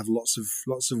movement have lots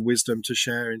of wisdom to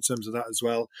share in terms of that as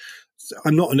well.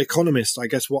 I'm not an economist. I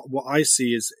guess what I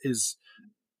see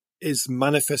is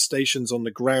manifestations on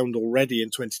the ground already in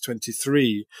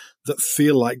 2023 that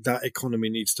feel like that economy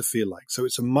needs to feel like. So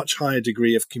it's a much higher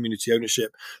degree of community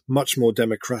ownership, much more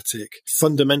democratic,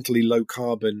 fundamentally low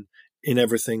carbon in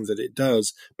everything that it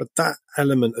does. But that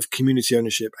element of community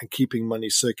ownership and keeping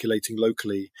money circulating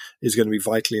locally is going to be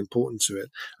vitally important to it.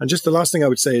 And just the last thing I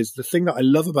would say is the thing that I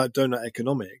love about donut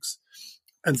economics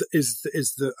and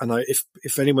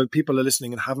if anyone, people are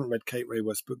listening and haven't read Kate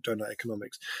Raworth's book, Donut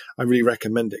Economics, I really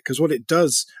recommend it, because what it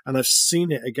does, and I've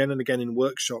seen it again and again in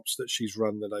workshops that she's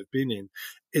run that I've been in,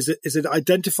 is it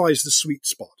identifies the sweet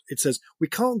spot. It says, we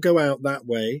can't go out that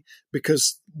way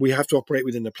because we have to operate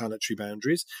within the planetary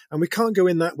boundaries, and we can't go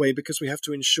in that way because we have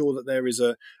to ensure that there is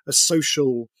a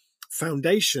social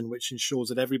foundation which ensures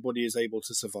that everybody is able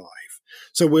to survive.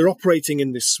 So we're operating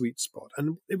in this sweet spot.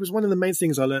 And it was one of the main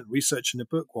things I learned researching the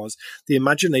book was the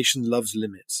imagination loves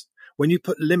limits. When you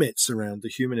put limits around the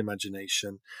human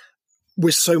imagination,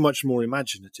 we're so much more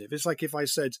imaginative. It's like if I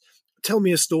said, tell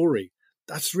me a story.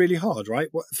 That's really hard, right?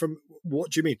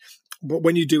 What do you mean? But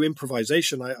when you do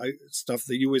improvisation, stuff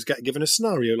that you always get given a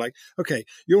scenario, like, okay,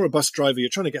 you're a bus driver, you're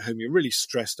trying to get home, you're really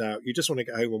stressed out, you just want to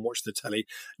get home and watch the telly.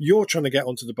 You're trying to get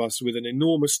onto the bus with an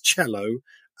enormous cello,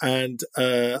 and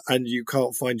you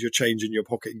can't find your change in your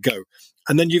pocket. Go,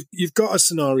 and then you've got a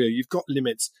scenario, you've got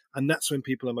limits, and that's when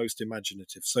people are most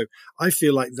imaginative. So I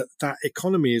feel like that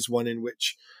economy is one in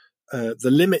which the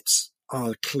limits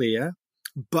are clear.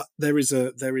 But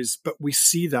but we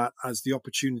see that as the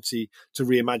opportunity to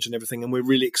reimagine everything, and we're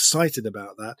really excited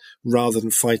about that rather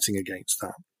than fighting against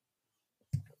that.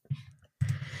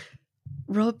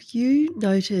 Rob, you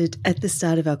noted at the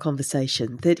start of our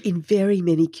conversation that in very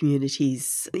many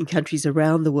communities in countries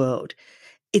around the world,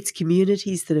 it's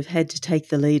communities that have had to take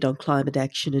the lead on climate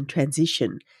action and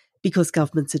transition because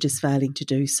governments are just failing to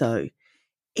do so.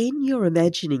 In your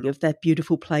imagining of that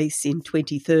beautiful place in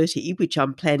 2030, which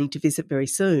I'm planning to visit very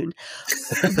soon,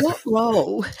 what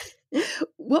role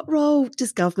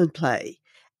does government play,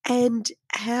 and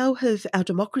how have our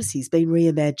democracies been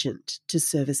reimagined to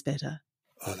serve us better?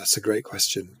 Oh, that's a great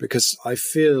question, because I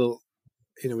feel,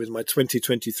 with my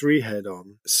 2023 head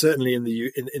on, certainly in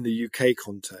the UK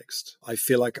context, I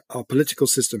feel like our political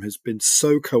system has been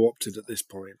so co-opted at this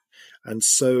point and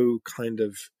so kind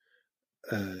of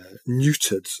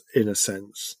neutered in a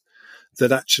sense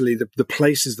that actually the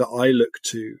places that I look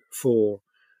to for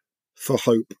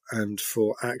hope and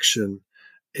for action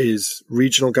is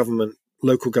regional government,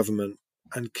 local government,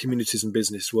 and communities and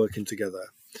business working together.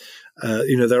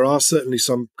 There are certainly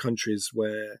some countries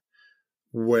where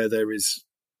there is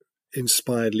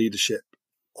inspired leadership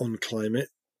on climate,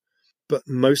 but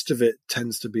most of it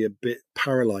tends to be a bit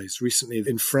paralyzed. Recently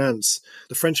in France,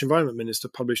 the French Environment Minister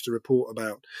published a report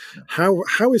about how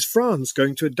is France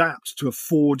going to adapt to a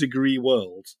 4-degree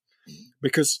world?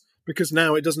 Because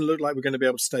now it doesn't look like we're going to be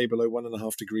able to stay below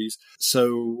 1.5 degrees.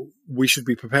 So we should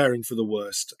be preparing for the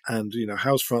worst. And,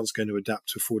 how's France going to adapt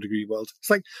to a 4-degree world? It's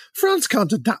like, France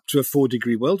can't adapt to a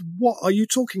 4-degree world. What are you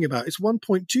talking about? It's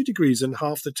 1.2 degrees and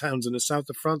half the towns in the south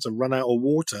of France have run out of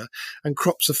water and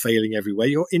crops are failing everywhere.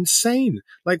 You're insane.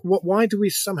 Like, why do we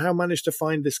somehow manage to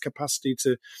find this capacity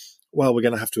to, well, we're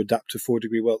going to have to adapt to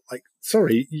 4-degree world? Like,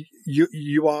 sorry,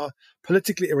 you are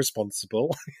politically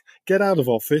irresponsible. Get out of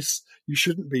office. You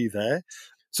shouldn't be there.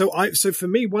 So for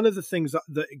me, one of the things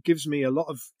that gives me a lot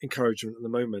of encouragement at the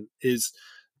moment is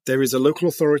there is a local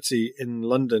authority in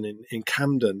London, in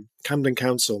Camden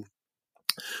Council,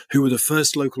 who were the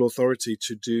first local authority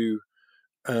to do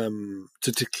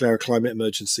to declare a climate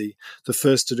emergency, the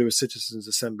first to do a citizens'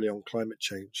 assembly on climate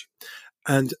change,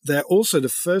 and they're also the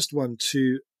first one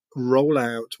to roll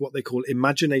out what they call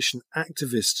imagination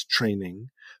activist training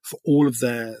for all of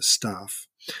their staff.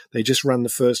 They just ran the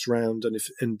first round,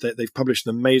 and they've published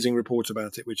an amazing report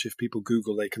about it, which if people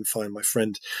Google, they can find. My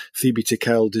friend Phoebe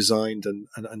Tickell designed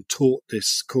and taught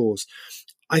this course.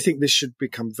 I think this should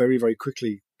become very, very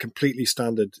quickly completely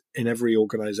standard in every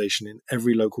organization, in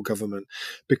every local government,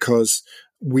 because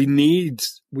we need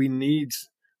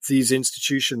these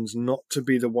institutions not to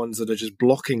be the ones that are just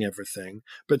blocking everything,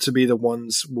 but to be the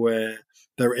ones where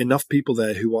there are enough people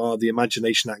there who are the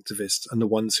imagination activists and the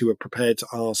ones who are prepared to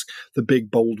ask the big,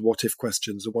 bold what if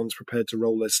questions, the ones prepared to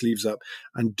roll their sleeves up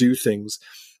and do things.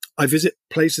 I visit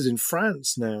places in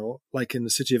France now, like in the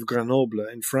city of Grenoble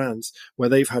in France, where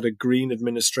they've had a green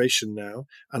administration now.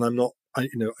 And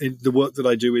the work that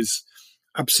I do is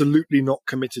absolutely not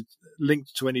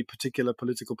linked to any particular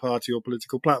political party or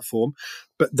political platform,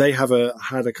 but they have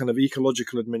had a kind of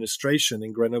ecological administration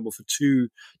in Grenoble for 2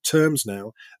 terms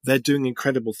now. They're doing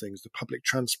incredible things. The public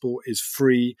transport is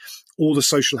free. All the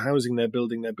social housing they're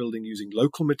building using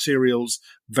local materials,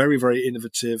 very, very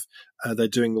innovative. They're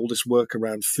doing all this work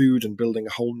around food and building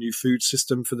a whole new food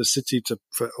system for the city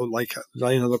like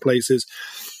in other places.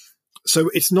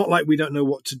 So it's not like we don't know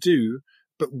what to do,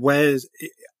 but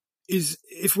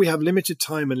if we have limited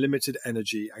time and limited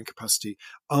energy and capacity,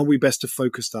 are we best to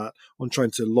focus that on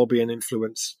trying to lobby and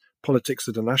influence politics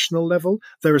at a national level?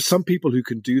 There are some people who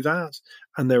can do that,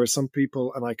 and there are some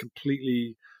people, and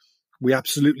we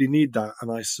absolutely need that,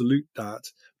 and I salute that.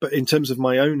 But in terms of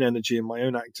my own energy and my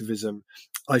own activism,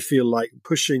 I feel like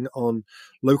pushing on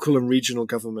local and regional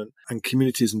government and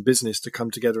communities and business to come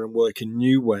together and work in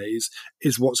new ways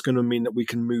is what's going to mean that we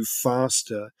can move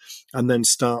faster and then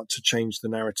start to change the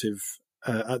narrative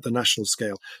at the national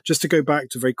scale. Just to go back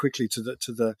to very quickly to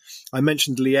the I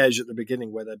mentioned Liège at the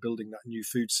beginning, where they're building that new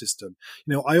food system.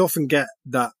 I often get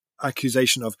that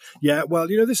accusation of,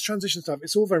 this transition stuff,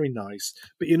 it's all very nice,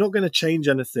 but you're not going to change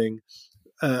anything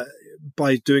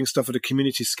by doing stuff at a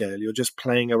community scale. You're just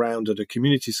playing around at a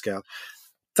community scale.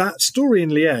 That story in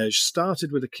Liège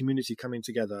started with a community coming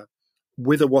together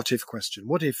with a what if question.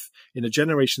 What if in a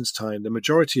generation's time, the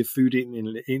majority of food eaten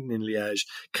in Liège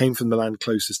came from the land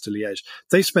closest to Liège?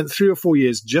 They spent 3 or 4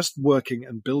 years just working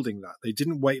and building that. They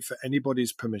didn't wait for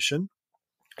anybody's permission.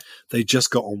 They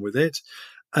just got on with it.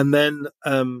 And then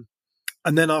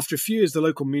after a few years, the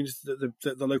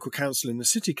local council in the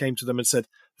city came to them and said,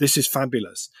 "This is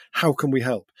fabulous. How can we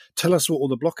help? Tell us what all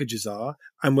the blockages are,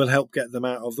 and we'll help get them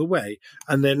out of the way."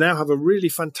 And they now have a really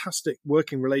fantastic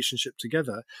working relationship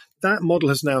together. That model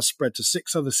has now spread to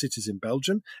 6 other cities in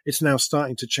Belgium. It's now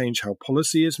starting to change how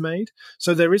policy is made.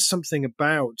 So there is something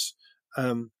about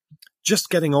just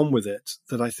getting on with it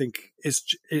that I think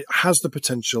it has the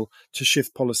potential to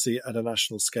shift policy at a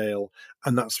national scale,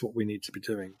 and that's what we need to be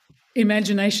doing.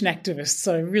 Imagination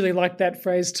activists. I really like that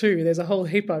phrase too. There's a whole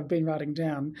heap I've been writing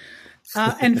down.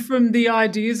 And from the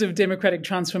ideas of democratic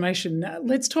transformation,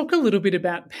 let's talk a little bit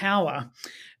about power.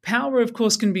 Power, of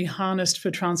course, can be harnessed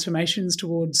for transformations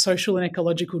towards social and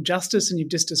ecological justice, and you've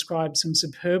just described some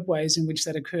superb ways in which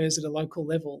that occurs at a local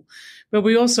level. But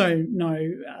we also know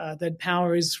that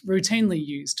power is routinely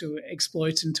used to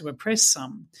exploit and to oppress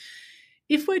some.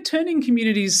 If we're turning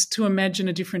communities to imagine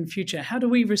a different future, how do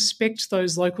we respect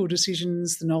those local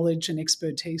decisions, the knowledge and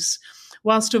expertise,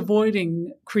 whilst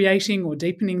avoiding creating or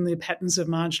deepening the patterns of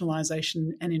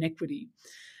marginalisation and inequity?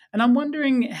 And I'm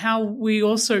wondering how we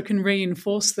also can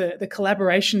reinforce the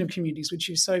collaboration of communities, which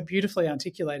you so beautifully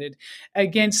articulated,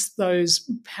 against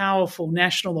those powerful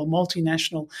national or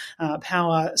multinational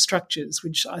power structures,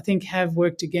 which I think have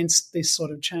worked against this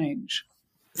sort of change.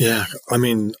 Yeah, I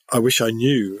mean, I wish I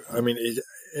knew. I mean, it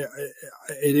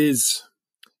is,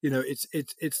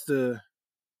 it's the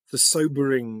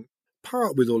sobering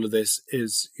part with all of this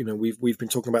is, we've been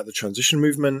talking about the transition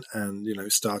movement and,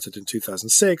 started in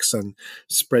 2006 and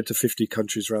spread to 50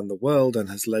 countries around the world and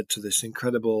has led to this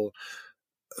incredible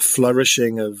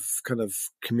flourishing of kind of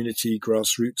community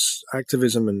grassroots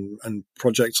activism and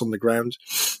projects on the ground.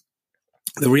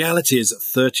 The reality is that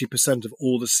 30% of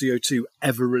all the CO2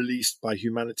 ever released by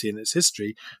humanity in its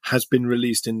history has been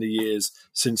released in the years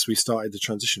since we started the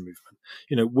transition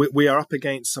movement. We are up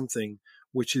against something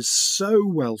which is so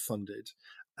well funded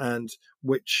and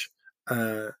which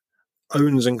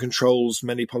owns and controls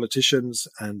many politicians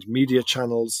and media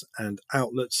channels and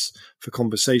outlets for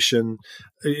conversation,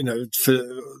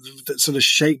 that sort of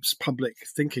shapes public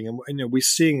thinking. And, we're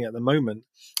seeing it at the moment,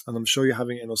 and I'm sure you're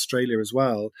having it in Australia as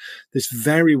well, this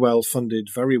very well funded,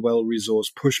 very well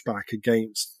resourced pushback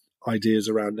against ideas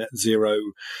around net zero,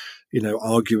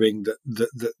 arguing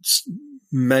that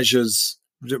measures,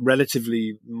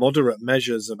 relatively moderate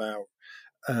measures about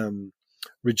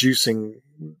reducing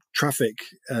traffic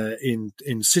in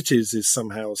cities is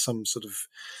somehow some sort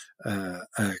of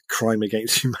crime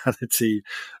against humanity.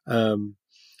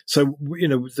 So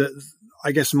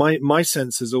I guess my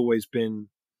sense has always been,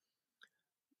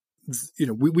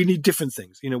 we need different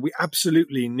things. We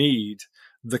absolutely need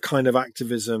the kind of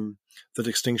activism that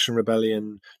Extinction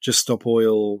Rebellion, Just Stop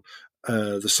Oil,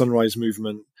 the Sunrise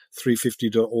Movement,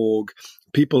 350.org,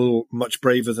 people much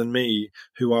braver than me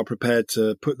who are prepared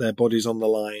to put their bodies on the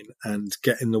line and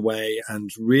get in the way and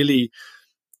really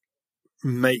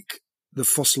make the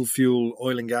fossil fuel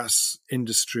oil and gas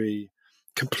industry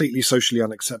completely socially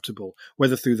unacceptable,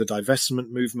 whether through the divestment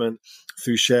movement,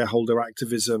 through shareholder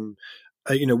activism.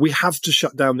 We have to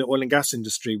shut down the oil and gas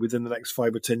industry within the next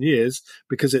 5 or 10 years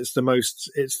because it's the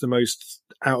most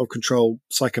out of control,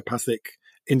 psychopathic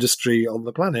industry on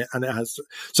the planet, and it has.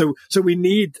 So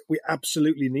we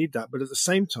absolutely need that, but at the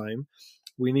same time,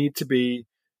 we need to be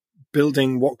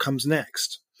building what comes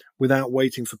next without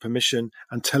waiting for permission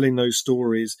and telling those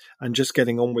stories and just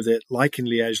getting on with it, like in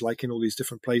Liège, like in all these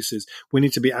different places. We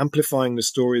need to be amplifying the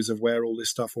stories of where all this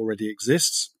stuff already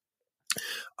exists.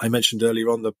 I mentioned earlier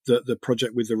on the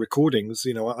project with the recordings.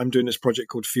 I'm doing this project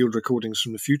called Field Recordings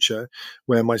from the Future,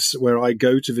 where I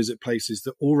go to visit places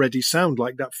that already sound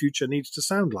like that future needs to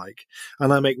sound like,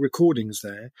 and I make recordings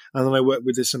there. And then I work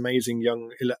with this amazing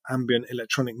young ambient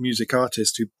electronic music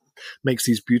artist who makes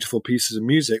these beautiful pieces of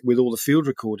music with all the field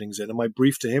recordings in. And my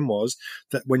brief to him was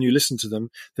that when you listen to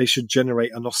them, they should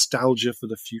generate a nostalgia for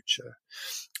the future.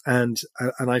 And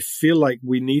I feel like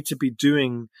we need to be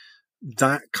doing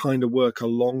that kind of work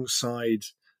alongside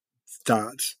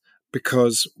that,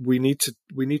 because we need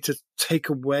to take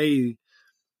away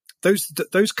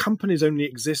those companies only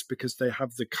exist because they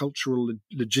have the cultural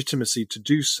legitimacy to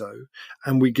do so,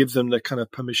 and we give them the kind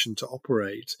of permission to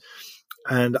operate.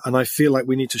 And I feel like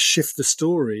we need to shift the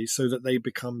story so that they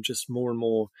become just more and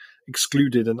more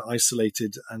excluded and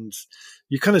isolated. And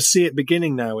you kind of see it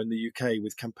beginning now in the UK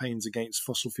with campaigns against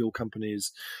fossil fuel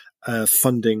companies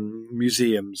funding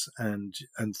museums and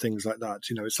things like that.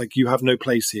 It's like you have no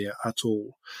place here at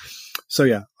all. So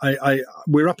yeah,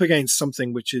 we're up against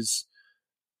something which is,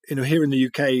 here in the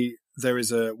UK, there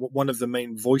is one of the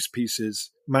main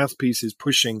mouthpieces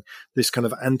pushing this kind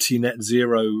of anti-net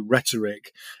zero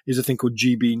rhetoric is a thing called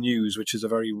GB News, which is a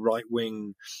very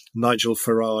right-wing Nigel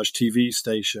Farage TV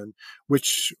station,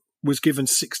 which was given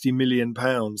 £60 million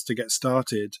to get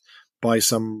started by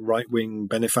some right-wing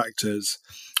benefactors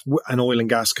and oil and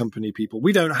gas company people.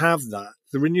 We don't have that.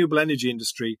 The renewable energy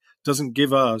industry doesn't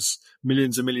give us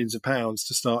millions and millions of pounds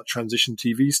to start transition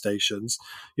TV stations.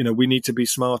 We need to be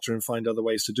smarter and find other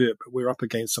ways to do it, but we're up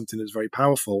against something that's very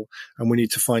powerful, and we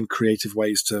need to find creative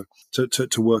ways to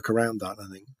work around that,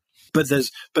 I think.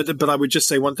 But I would just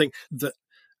say one thing, that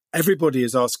everybody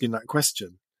is asking that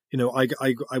question.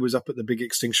 I was up at the big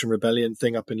Extinction Rebellion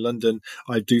thing up in London.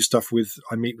 I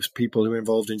meet with people who are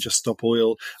involved in Just Stop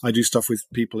Oil. I do stuff with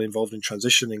people involved in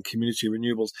transition and community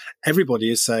renewables. Everybody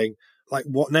is saying, like,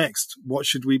 what next? What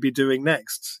should we be doing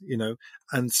next?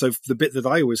 And so the bit that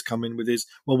I always come in with is,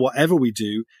 well, whatever we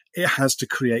do, it has to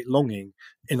create longing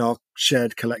in our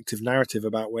shared collective narrative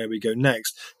about where we go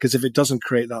next. Because if it doesn't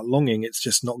create that longing, it's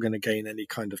just not going to gain any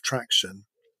kind of traction.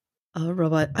 Oh,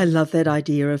 Rob, I love that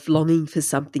idea of longing for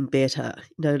something better,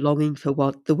 longing for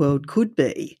what the world could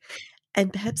be,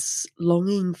 and perhaps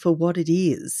longing for what it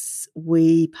is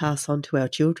we pass on to our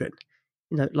children,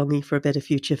 longing for a better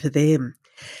future for them.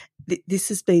 This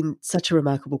has been such a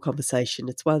remarkable conversation.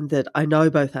 It's one that I know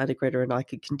both Anna Greta and I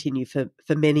could continue for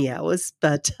many hours,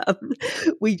 but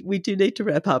we do need to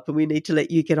wrap up, and we need to let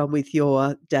you get on with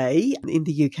your day in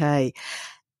the UK.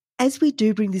 As we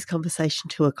do bring this conversation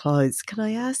to a close, can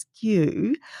I ask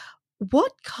you,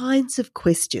 what kinds of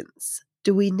questions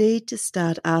do we need to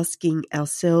start asking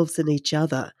ourselves and each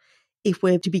other if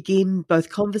we're to begin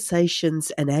both conversations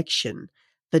and action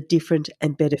for different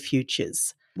and better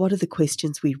futures? What are the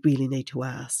questions we really need to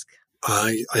ask?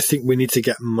 I think we need to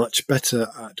get much better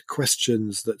at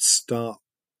questions that start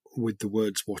with the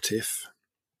words "what if."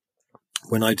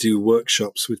 When I do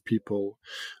workshops with people,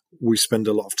 we spend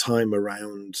a lot of time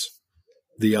around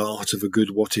the art of a good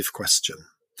what if question.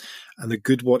 And a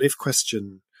good what if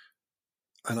question,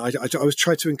 and I always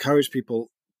try to encourage people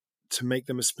to make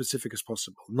them as specific as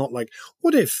possible. Not like,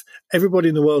 what if everybody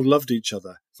in the world loved each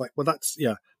other? It's like, well,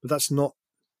 that's not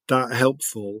that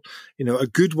helpful. A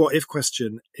good what if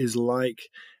question is like,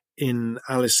 in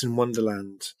Alice in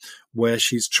Wonderland, where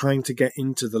she's trying to get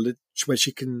into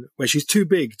where she's too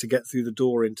big to get through the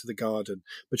door into the garden,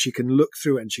 but she can look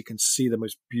through it and she can see the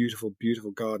most beautiful,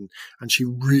 beautiful garden. And she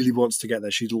really wants to get there.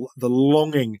 The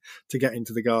longing to get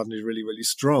into the garden is really, really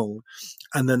strong.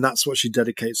 And then that's what she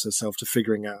dedicates herself to,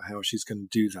 figuring out how she's going to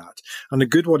do that. And a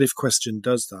good what if question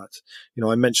does that.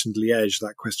 I mentioned Liège,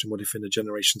 that question, what if in a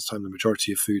generation's time the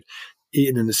majority of food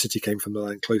eaten in the city came from the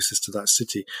land closest to that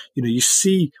city? You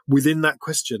see within that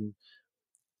question,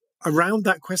 around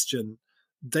that question,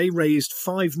 they raised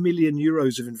 5 million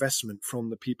euros of investment from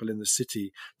the people in the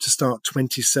city to start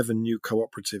 27 new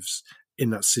cooperatives in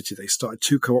that city. They started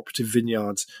 2 cooperative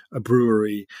vineyards, a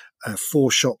brewery, 4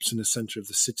 shops in the center of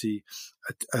the city,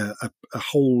 a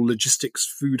whole logistics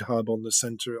food hub on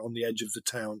the edge of the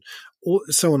town,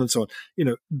 so on and so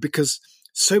on. Because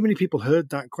so many people heard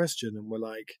that question and were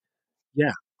like,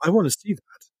 yeah, I want to see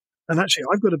that. And actually,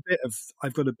 I've got a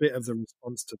bit of the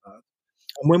response to that.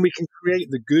 And when we can create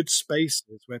the good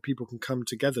spaces where people can come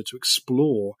together to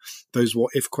explore those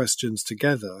what if questions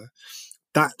together,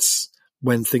 that's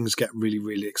when things get really,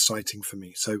 really exciting for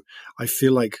me. So I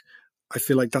feel like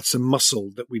that's a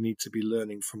muscle that we need to be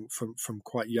learning from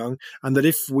quite young. And that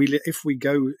if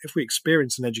we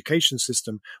experience an education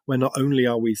system where not only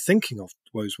are we thinking of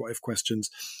those what if questions,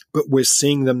 but we're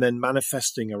seeing them then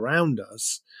manifesting around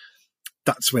us,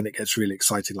 that's when it gets really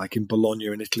exciting, like in Bologna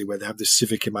in Italy, where they have this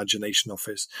civic imagination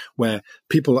office where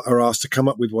people are asked to come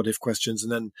up with what if questions,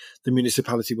 and then the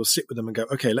municipality will sit with them and go,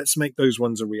 okay, let's make those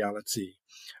ones a reality.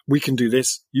 We can do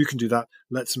this, you can do that,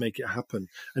 let's make it happen.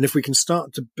 And if we can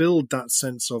start to build that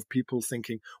sense of people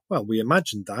thinking, well, we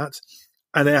imagined that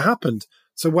and it happened,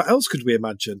 so what else could we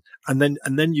imagine? And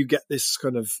then you get this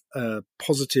kind of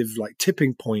positive like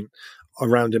tipping point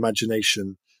around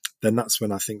imagination, then that's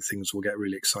when I think things will get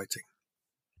really exciting.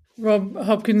 Rob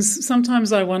Hopkins,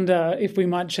 sometimes I wonder if we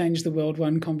might change the world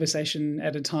one conversation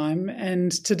at a time,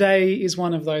 and today is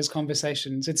one of those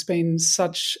conversations. It's been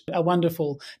such a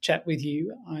wonderful chat with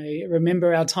you. I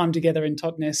remember our time together in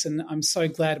Totnes, and I'm so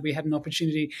glad we had an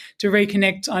opportunity to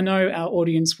reconnect. I know our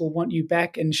audience will want you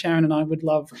back, and Sharon and I would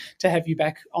love to have you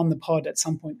back on the pod at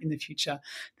some point in the future.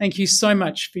 Thank you so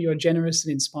much for your generous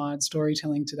and inspired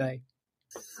storytelling today.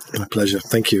 My pleasure.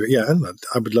 Thank you. Yeah, and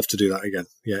I would love to do that again.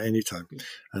 Yeah, anytime.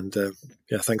 And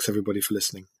thanks everybody for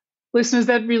listening. Listeners,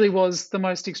 that really was the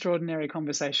most extraordinary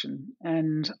conversation.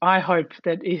 And I hope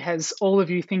that it has all of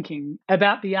you thinking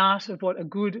about the art of what a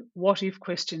good what-if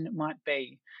question might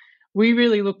be. We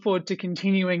really look forward to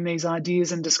continuing these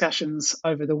ideas and discussions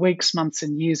over the weeks, months,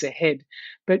 and years ahead.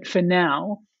 But for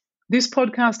now, this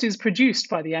podcast is produced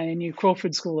by the ANU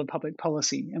Crawford School of Public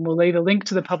Policy, and we'll leave a link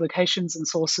to the publications and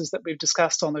sources that we've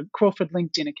discussed on the Crawford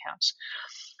LinkedIn account.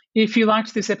 If you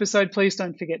liked this episode, please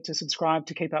don't forget to subscribe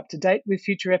to keep up to date with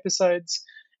future episodes.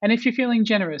 And if you're feeling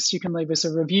generous, you can leave us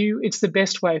a review. It's the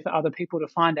best way for other people to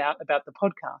find out about the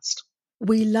podcast.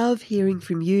 We love hearing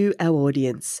from you, our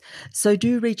audience. So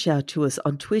do reach out to us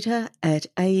on Twitter at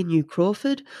ANU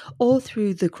Crawford or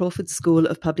through the Crawford School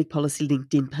of Public Policy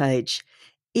LinkedIn page.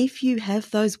 If you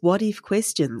have those what-if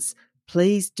questions,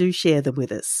 please do share them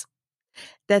with us.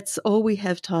 That's all we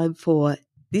have time for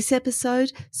this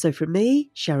episode. So from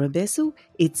me, Sharon Bessel,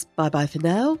 it's bye-bye for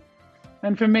now.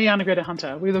 And from me, Anna-Greta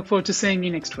Hunter, we look forward to seeing you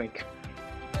next week.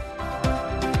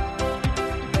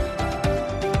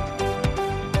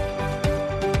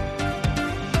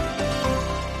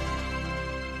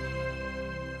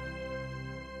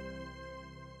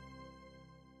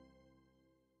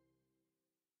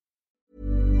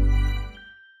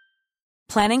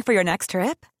 Planning for your next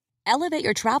trip? Elevate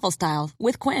your travel style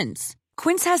with Quince.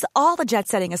 Quince has all the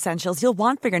jet-setting essentials you'll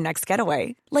want for your next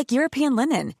getaway, like European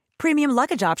linen, premium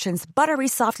luggage options, buttery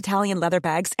soft Italian leather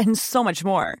bags, and so much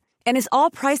more. And is all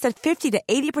priced at 50 to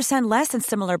 80% less than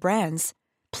similar brands.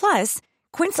 Plus,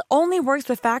 Quince only works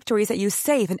with factories that use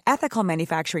safe and ethical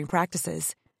manufacturing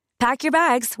practices. Pack your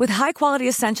bags with high-quality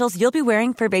essentials you'll be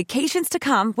wearing for vacations to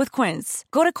come with Quince.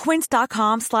 Go to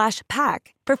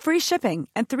quince.com/pack for free shipping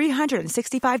and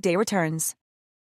 365-day returns.